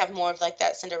think they have more of, like,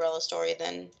 that Cinderella story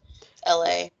than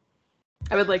LA.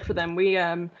 I would like for them. We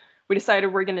decided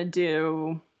we're gonna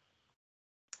do,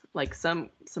 like, some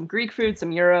Greek food,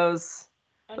 some gyros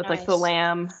with nice. Like the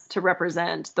lamb to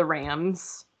represent the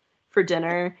Rams for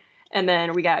dinner, and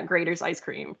then we got Grater's ice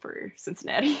cream for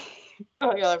Cincinnati.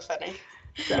 Oh, y'all are funny.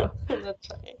 So that's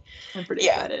funny. I'm pretty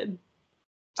excited.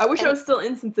 I wish I was still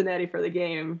in Cincinnati for the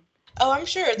game. Oh, I'm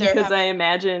sure because I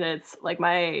imagine it's like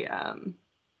my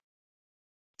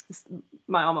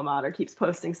alma mater keeps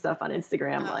posting stuff on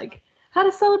Instagram like how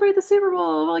to celebrate the Super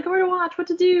Bowl, like where to watch, what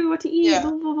to do, what to eat,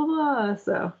 blah blah blah blah.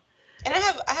 So. And I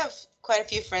have quite a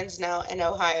few friends now in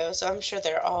Ohio, so I'm sure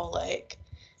they're all like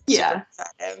super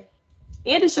excited.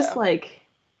 And it's just like,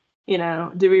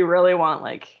 do we really want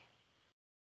like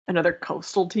another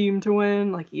coastal team to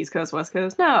win, like East Coast, West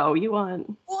Coast? No, you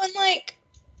want. Well, and like,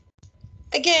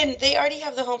 again, they already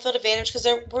have the home field advantage because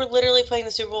we're literally playing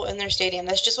the Super Bowl in their stadium.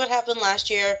 That's just what happened last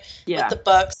year with the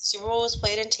Bucs. The Super Bowl was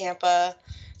played in Tampa,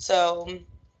 so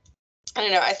I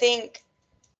don't know. I think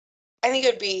it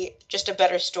would be just a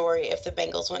better story if the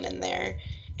Bengals went in there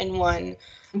and won.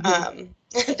 Mm-hmm.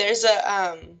 There's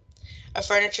a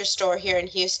furniture store here in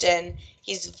Houston.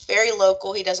 He's very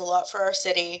local. He does a lot for our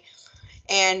city.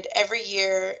 And every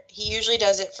year, he usually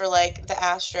does it for, like, the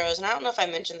Astros. And I don't know if I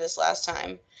mentioned this last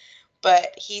time,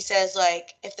 but he says,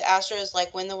 like, if the Astros,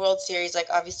 like, win the World Series, like,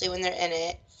 obviously when they're in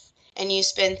it, and you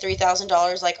spend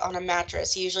 $3,000, like, on a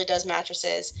mattress, he usually does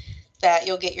mattresses, that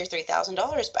you'll get your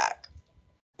 $3,000 back.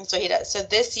 That's what he does. So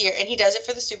this year, and he does it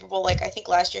for the Super Bowl. Like, I think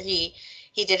last year he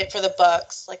did it for the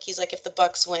Bucs. Like, he's like, if the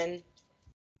Bucs win.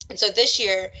 And so this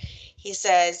year, he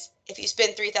says, if you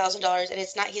spend $3,000, and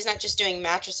he's not just doing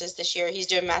mattresses this year, he's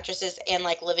doing mattresses and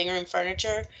like living room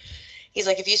furniture. He's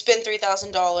like, if you spend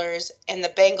 $3,000 and the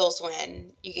Bengals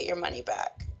win, you get your money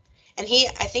back. And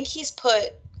I think he's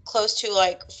put close to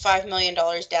like $5 million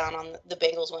down on the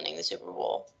Bengals winning the Super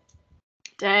Bowl.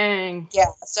 Dang.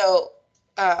 Yeah. So,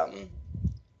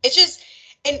 it's just,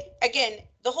 and again,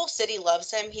 the whole city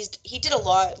loves him. He did a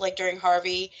lot like during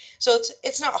Harvey, so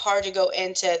it's not hard to go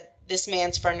into this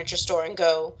man's furniture store and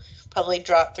go probably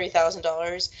drop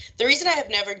 $3,000. The reason I have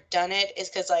never done it is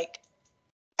because like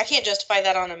I can't justify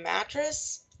that on a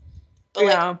mattress, but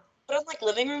on like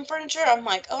living room furniture, I'm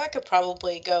like, oh, I could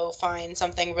probably go find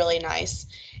something really nice,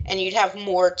 and you'd have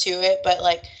more to it. But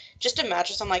like just a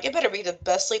mattress, I'm like, it better be the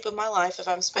best sleep of my life if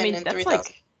I'm spending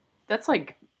 $3,000. That's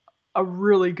like a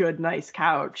really good, nice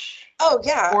couch. Oh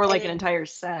yeah. Or like an entire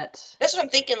set. That's what I'm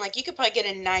thinking. Like you could probably get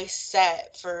a nice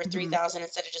set for $3,000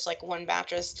 instead of just like one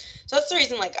mattress. So that's the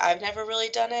reason like I've never really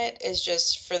done it, is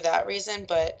just for that reason.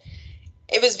 But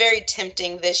it was very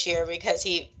tempting this year because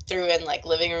he threw in like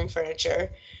living room furniture.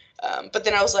 But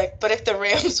then I was like, but if the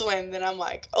Rams win, then I'm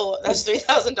like, oh, that's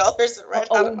 $3,000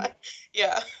 right out of my,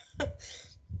 yeah.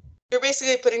 You're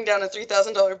basically putting down a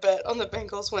 $3,000 bet on the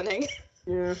Bengals winning.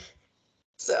 Yeah.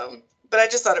 So, but I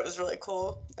just thought it was really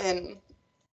cool, and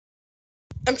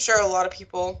I'm sure a lot of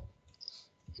people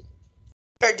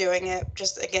are doing it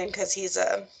just again because he's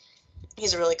a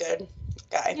really good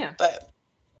guy. Yeah. But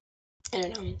I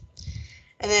don't know.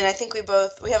 And then I think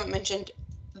we haven't mentioned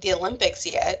the Olympics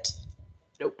yet.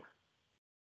 Nope.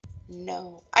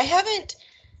 No, I haven't.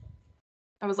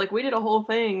 I was like, we did a whole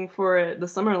thing for the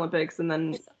Summer Olympics, and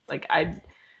then like I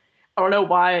don't know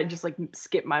why it just like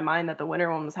skipped my mind that the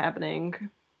winter one was happening.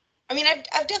 I mean,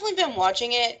 I've definitely been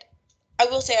watching it. I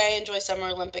will say I enjoy Summer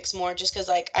Olympics more just because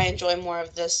like I enjoy more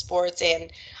of the sports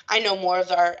and I know more of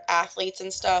our athletes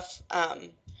and stuff.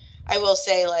 I will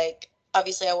say like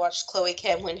obviously I watched Chloe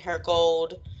Kim win her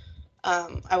gold.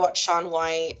 I watched Shaun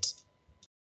White.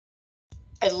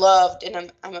 I loved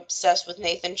and I'm obsessed with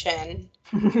Nathan Chen.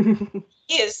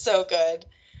 He is so good.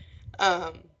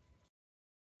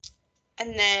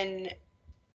 And then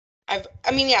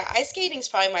ice skating is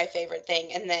probably my favorite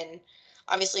thing. And then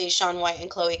obviously Shaun White and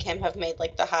Chloe Kim have made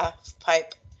like the half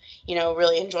pipe,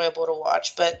 really enjoyable to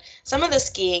watch. But some of the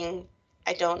skiing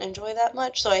I don't enjoy that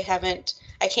much, so I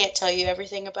can't tell you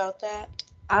everything about that.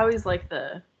 I always like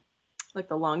the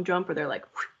long jump where they're like,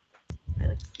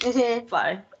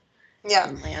 fly. Yeah.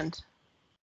 And land.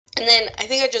 And then I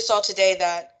think I just saw today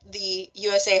that the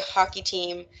USA hockey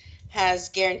team has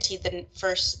guaranteed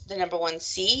the number one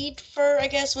seed for, I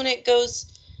guess, when it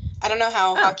goes. I don't know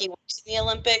how hockey works in the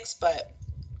Olympics, but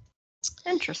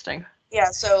interesting.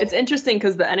 Yeah, so it's interesting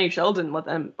because the NHL didn't let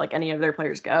them like any of their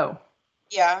players go.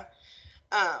 Yeah.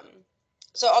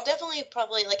 So I'll definitely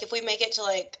probably like if we make it to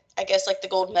like I guess like the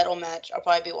gold medal match, I'll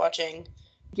probably be watching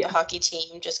the hockey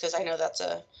team just because I know that's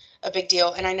a big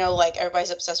deal, and I know like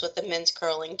everybody's obsessed with the men's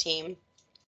curling team.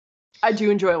 I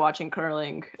do enjoy watching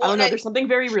curling. Well, I don't know. There's something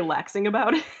very relaxing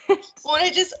about it. Well,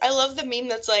 I love the meme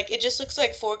that's like, it just looks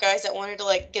like four guys that wanted to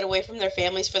like get away from their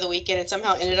families for the weekend and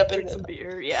somehow ended up in some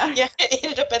beer. Yeah. Yeah,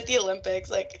 ended up at the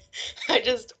Olympics. Like, I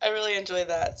really enjoy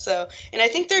that. So, and I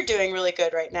think they're doing really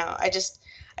good right now. I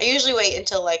usually wait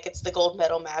until like it's the gold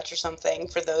medal match or something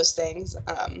for those things.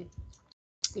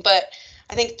 But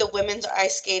I think the women's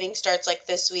ice skating starts like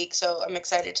this week, so I'm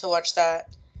excited to watch that.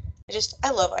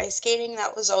 I love ice skating.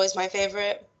 That was always my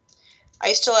favorite. I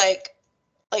used to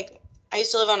I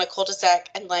used to live on a cul-de-sac,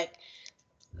 and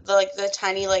the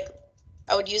tiny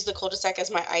I would use the cul-de-sac as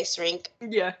my ice rink.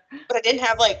 Yeah. But I didn't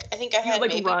have like, I think I had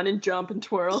maybe run and jump and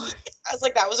twirl. I was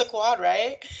like, that was a quad,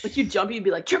 right? Like you'd jump, you'd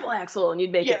be like triple axel, and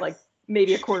you'd make it like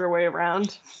maybe a quarter way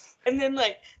around. And then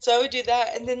like, so I would do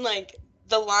that, and then like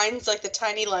the lines, like the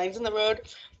tiny lines in the road,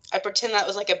 I pretend that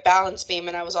was like a balance beam,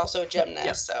 and I was also a gymnast.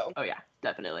 Yep. So. Oh yeah,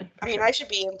 definitely. I mean, I should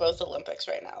be in both Olympics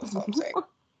right now. That's all I'm saying.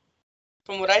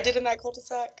 From what I did in that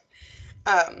cul-de-sac.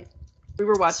 We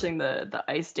were watching the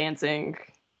ice dancing.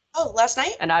 Oh, last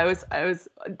night? And I was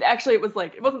actually, it was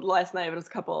like, it wasn't last night, but it was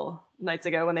a couple nights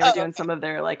ago when they were doing some of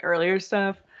their like earlier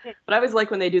stuff. But I always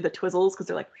like when they do the twizzles because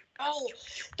they're like. Oh,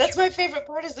 that's my favorite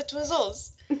part is the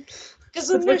twizzles. Because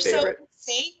when they're so in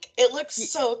sync, it looks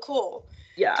so cool.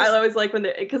 Yeah, I always like when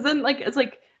they, because then like it's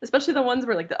like, especially the ones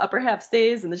where like the upper half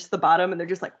stays and just the bottom and they're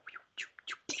just like.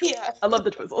 Yeah. I love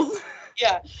the twizzles.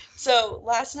 Yeah. So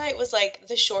last night was like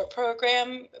the short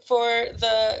program for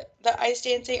the ice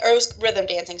dancing, or it was rhythm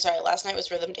dancing. Sorry, last night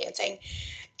was rhythm dancing,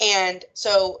 and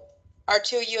so our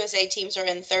 2 USA teams are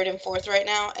in 3rd and 4th right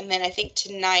now, and then I think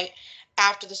tonight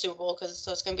after the Super Bowl, because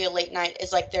so it's gonna be a late night,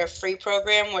 is like their free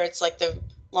program where it's like the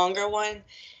longer one,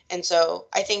 and so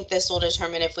I think this will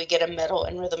determine if we get a medal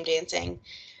in rhythm dancing.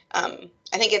 I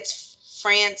think it's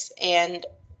France and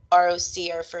ROC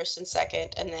are 1st and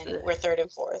 2nd, and then we're 3rd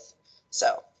and 4th.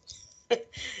 So,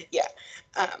 yeah.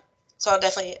 So I'll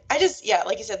definitely, like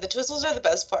you said, the twizzles are the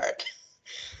best part.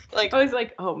 Like, I was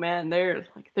like, oh man, their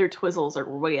twizzles are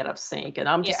way out of sync, and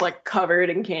I'm just like covered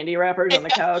in candy wrappers on the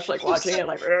couch, like watching it,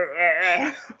 like.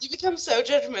 You become so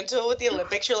judgmental with the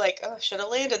Olympics. You're like, oh, should have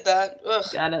landed that. Ugh.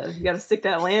 You gotta stick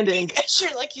that landing.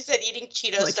 Sure, like you said, eating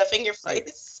Cheeto stuff in your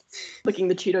face. Licking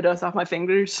the Cheeto dust off my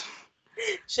fingers.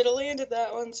 Should have landed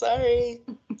that one. Sorry.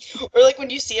 Or like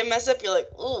when you see a mess up, you're like,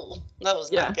 ooh, that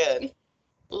was not good.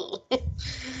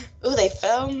 Ooh, they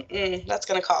fell. That's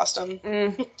gonna cost them.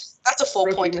 That's a full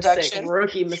point deduction.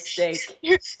 Rookie mistake.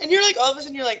 And you're like, all of a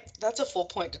sudden, you're like, that's a full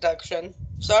point deduction.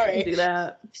 Sorry. You do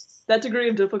that. That degree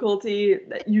of difficulty,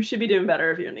 that you should be doing better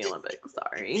if you're in the Olympics.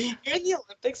 Sorry. You're in the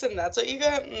Olympics and that's what you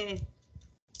got?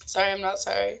 Sorry, I'm not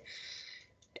sorry.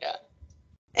 Yeah.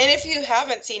 And if you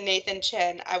haven't seen Nathan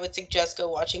Chen, I would suggest go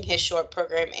watching his short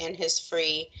program and his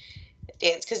free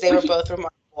dance because they were both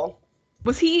remarkable.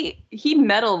 Was he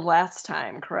medaled last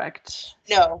time, correct?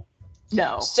 No.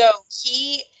 So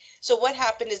what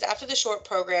happened is after the short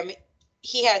program,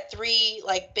 he had 3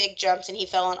 like big jumps and he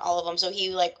fell on all of them. So he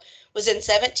like was in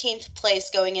 17th place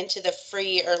going into the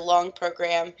free or long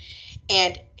program,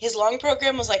 and his long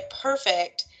program was like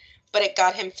perfect, but it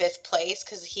got him 5th place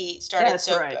because he started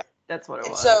good. That's what it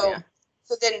was. So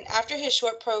then after his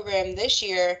short program this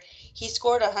year, he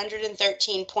scored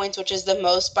 113 points, which is the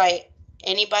most by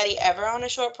anybody ever on a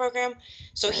short program.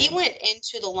 So he went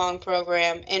into the long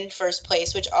program in 1st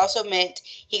place, which also meant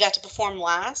he got to perform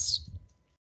last.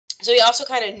 So he also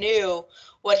kind of knew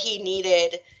what he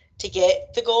needed to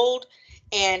get the gold,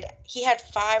 and he had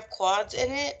 5 quads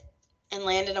in it and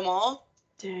landed them all.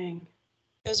 Dang.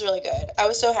 It was really good. I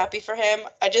was so happy for him.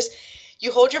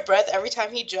 You hold your breath every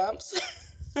time he jumps.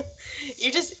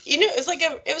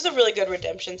 It was a really good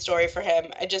redemption story for him.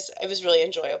 It was really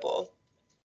enjoyable.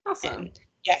 Awesome.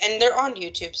 And they're on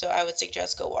YouTube, so I would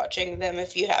suggest go watching them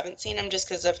if you haven't seen them, just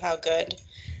because of how good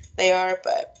they are.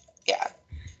 But yeah,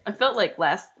 I felt like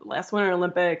last Winter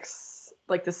Olympics,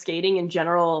 like the skating in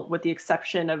general, with the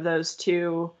exception of those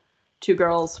two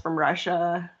girls from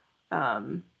Russia,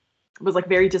 was like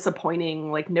very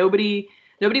disappointing. Like nobody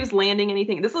was landing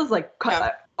anything. This was like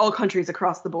all countries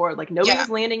across the board. Like nobody was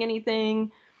landing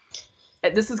anything.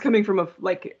 This is coming from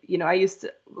I used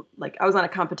to, I was on a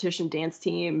competition dance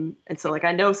team. And so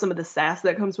I know some of the sass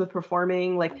that comes with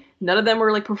performing. Like none of them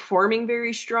were performing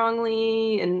very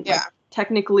strongly and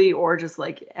technically, or just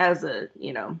as a,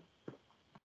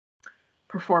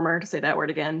 performer, to say that word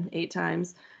again 8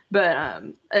 times. But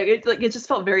it just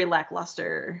felt very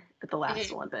lackluster at the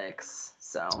last Olympics.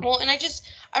 So well, and I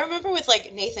remember with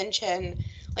Nathan Chen,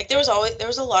 there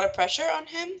was a lot of pressure on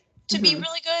him to be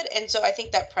really good, and so I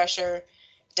think that pressure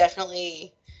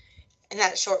definitely in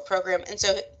that short program. And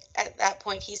so at that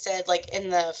point, he said, in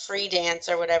the free dance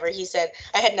or whatever, he said,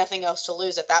 I had nothing else to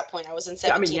lose at that point. I was in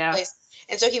 17th place.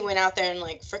 And so he went out there and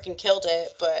freaking killed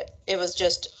it, but it was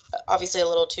just obviously a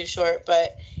little too short.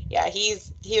 But yeah, he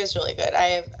was really good.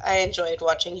 I enjoyed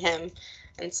watching him.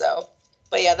 And so,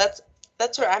 but yeah,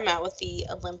 that's where I'm at with the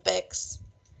Olympics.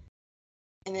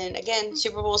 And then again,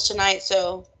 Super Bowl's tonight.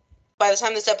 So by the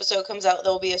time this episode comes out,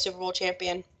 there will be a Super Bowl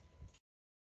champion.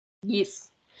 Yes.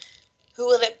 Who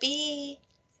will it be?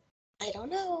 I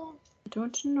don't know.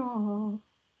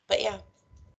 But yeah.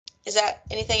 Is that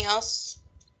anything else?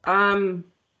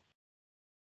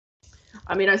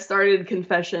 I mean, I started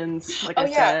Confessions, like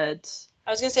I said.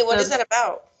 I was going to say, what is that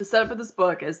about? The setup of this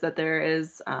book is that there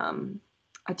is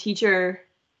a teacher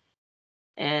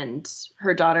and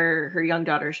her young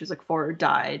daughter, she was like 4,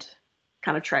 died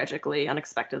kind of tragically,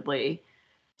 unexpectedly.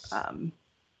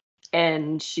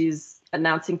 And she's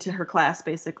announcing to her class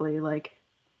basically, like,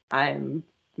 I'm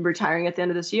retiring at the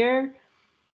end of this year.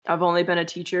 I've only been a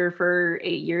teacher for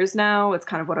 8 years now. It's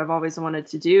kind of what I've always wanted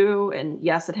to do. And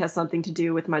yes, it has something to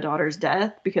do with my daughter's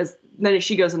death, because then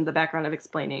she goes into the background of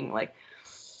explaining, like,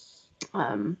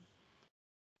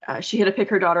 she had to pick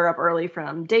her daughter up early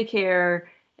from daycare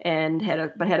and had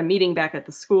a meeting back at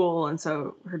the school. And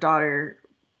so her daughter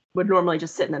would normally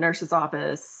just sit in the nurse's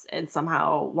office and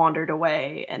somehow wandered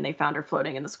away, and they found her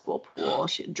floating in the school pool.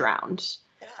 She had drowned.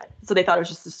 God. So they thought it was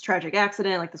just this tragic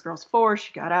accident, like this girl's 4,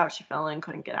 she got out, she fell in,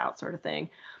 couldn't get out, sort of thing.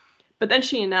 But then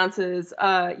she announces,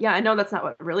 yeah, I know that's not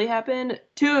what really happened.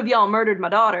 2 of y'all murdered my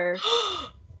daughter,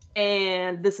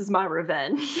 and this is my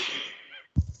revenge.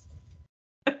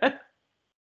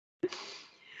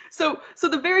 So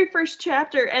the very first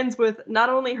chapter ends with not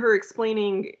only her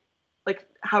explaining, like,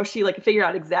 how she, like, figured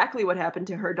out exactly what happened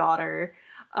to her daughter,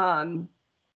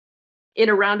 in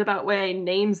a roundabout way,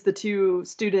 names the 2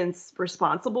 students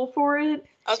responsible for it.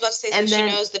 I was about to say, so she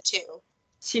knows the 2.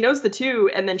 She knows the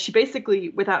 2, and then she basically,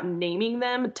 without naming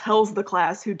them, tells the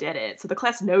class who did it. So the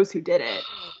class knows who did it.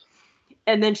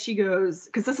 And then she goes,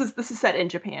 because this is set in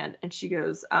Japan, and she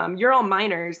goes, you're all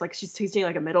minors. Like, she's teaching,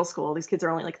 like, a middle school. These kids are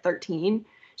only, like, 13.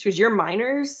 She goes, you're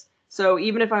minors. So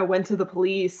even if I went to the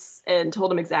police and told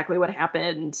them exactly what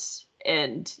happened,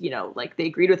 and, you know, like, they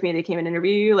agreed with me, they came and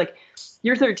interviewed you, like,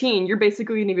 you're 13, you're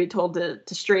basically going to be told to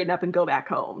straighten up and go back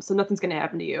home. So nothing's going to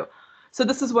happen to you. So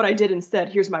this is what I did instead.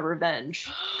 Here's my revenge.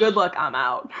 Good luck, I'm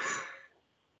out.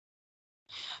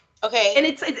 Okay. And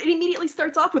it immediately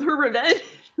starts off with her revenge.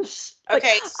 Like,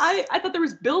 okay. I thought there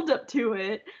was build up to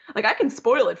it. Like, I can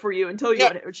spoil it for you and tell you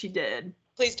what she did.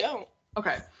 Please don't.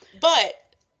 Okay. But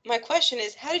my question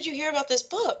is, how did you hear about this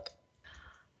book?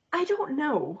 I don't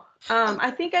know.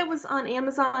 I think I was on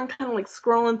Amazon kind of like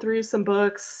scrolling through some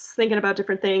books, thinking about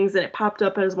different things, and it popped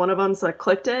up as one of them, so I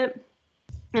clicked it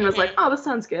and was like, oh, this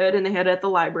sounds good. And they had it at the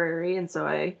library, and so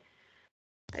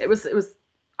it was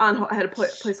on, I had to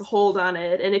place a hold on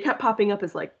it, and it kept popping up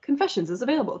as like, Confessions is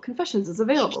available, Confessions is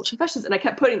available, Confessions, and I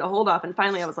kept putting the hold off, and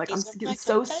finally I was like, I'm getting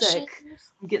so sick.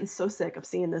 I'm getting so sick of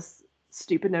seeing this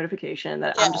stupid notification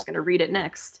that I'm just going to read it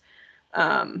next.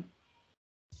 And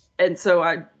so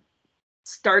I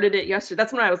started it yesterday.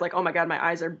 That's when I was like, oh my God, my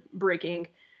eyes are breaking.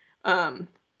 But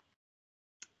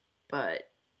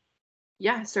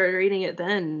yeah, I started reading it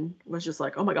then, was just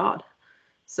like, oh my God.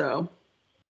 So.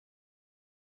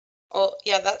 Well,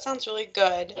 yeah, that sounds really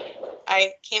good.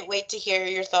 I can't wait to hear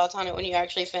your thoughts on it when you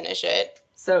actually finish it.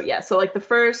 So yeah, so like the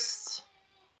first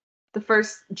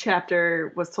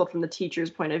chapter was told from the teacher's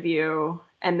point of view,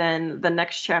 and then the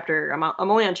next chapter, I'm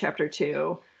only on chapter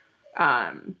 2.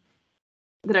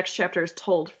 The next chapter is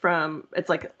told from, it's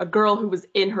like a girl who was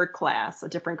in her class, a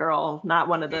different girl, not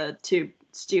one of the 2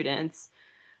 students,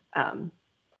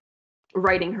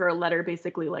 writing her a letter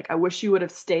basically like, I wish you would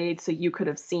have stayed so you could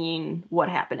have seen what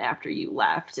happened after you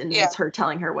left. And it's her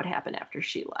telling her what happened after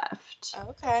she left.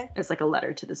 Okay. It's like a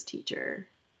letter to this teacher.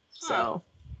 So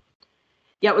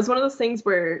yeah, it was one of those things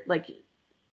where, like,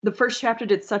 the first chapter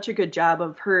did such a good job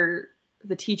of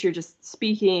the teacher just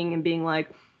speaking and being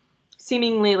like,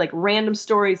 seemingly like random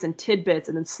stories and tidbits,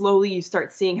 and then slowly you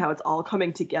start seeing how it's all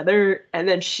coming together, and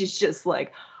then she's just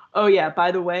like, oh yeah, by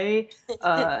the way,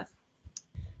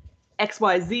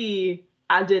 XYZ,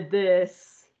 I did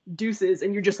this, deuces,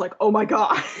 and you're just like, oh my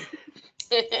God.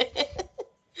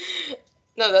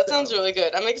 No, that sounds really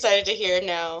good. I'm excited to hear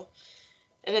now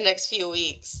in the next few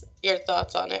weeks your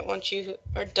thoughts on it once you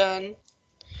are done.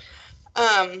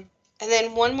 And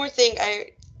then one more thing,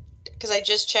 because I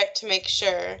just checked to make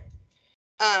sure.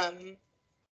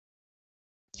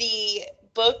 The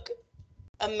book,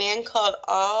 A Man Called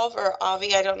Ov, or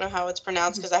Avi, I don't know how it's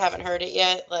pronounced because I haven't heard it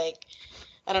yet. Like,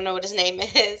 I don't know what his name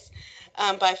is,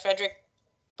 by Frederick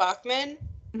Bachman,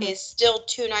 is still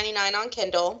 $2.99 on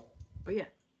Kindle. Oh, yeah.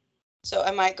 So I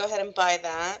might go ahead and buy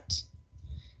that.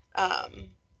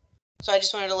 So I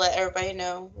just wanted to let everybody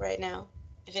know right now,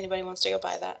 if anybody wants to go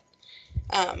buy that.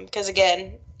 Because,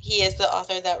 again, he is the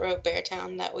author that wrote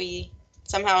Beartown that we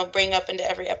somehow bring up into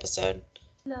every episode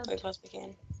we possibly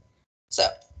can. So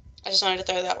I just wanted to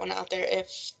throw that one out there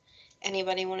if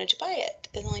anybody wanted to buy it.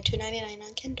 It's only $2.99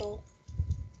 on Kindle.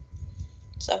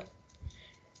 So,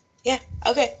 yeah.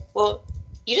 Okay. Well,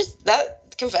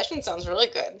 that confession sounds really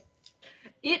good.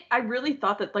 I really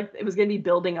thought that like it was gonna be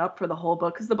building up for the whole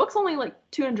book because the book's only like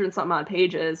 200 and something odd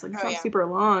pages, like it's not super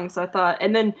long. So I thought,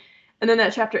 and then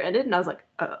that chapter ended, and I was like,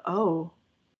 oh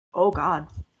god,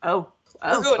 we're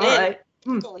going in. Right.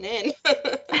 We're going in.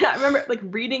 And I remember like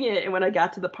reading it, and when I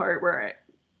got to the part where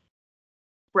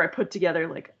I put together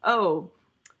like, oh,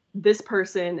 this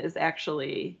person is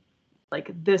actually like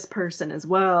this person as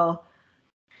well,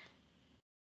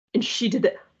 and she did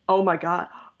it. Oh my god.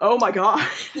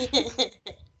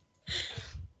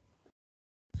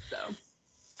 So.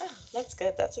 Oh, that's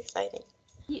good. That's exciting.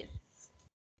 Yes.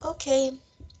 Okay.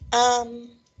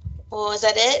 Well, is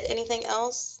that it? Anything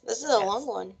else? This is a long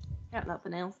one. Got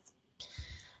nothing else.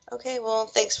 Okay, well,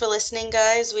 thanks for listening,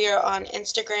 guys. We are on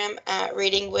Instagram at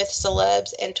Reading with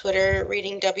Celebs and Twitter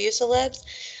Reading W Celebs.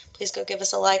 Please go give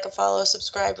us a like, a follow,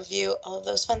 subscribe, review, all of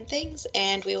those fun things,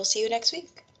 and we will see you next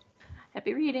week.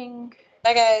 Happy reading.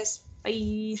 Bye, guys.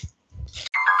 Bye.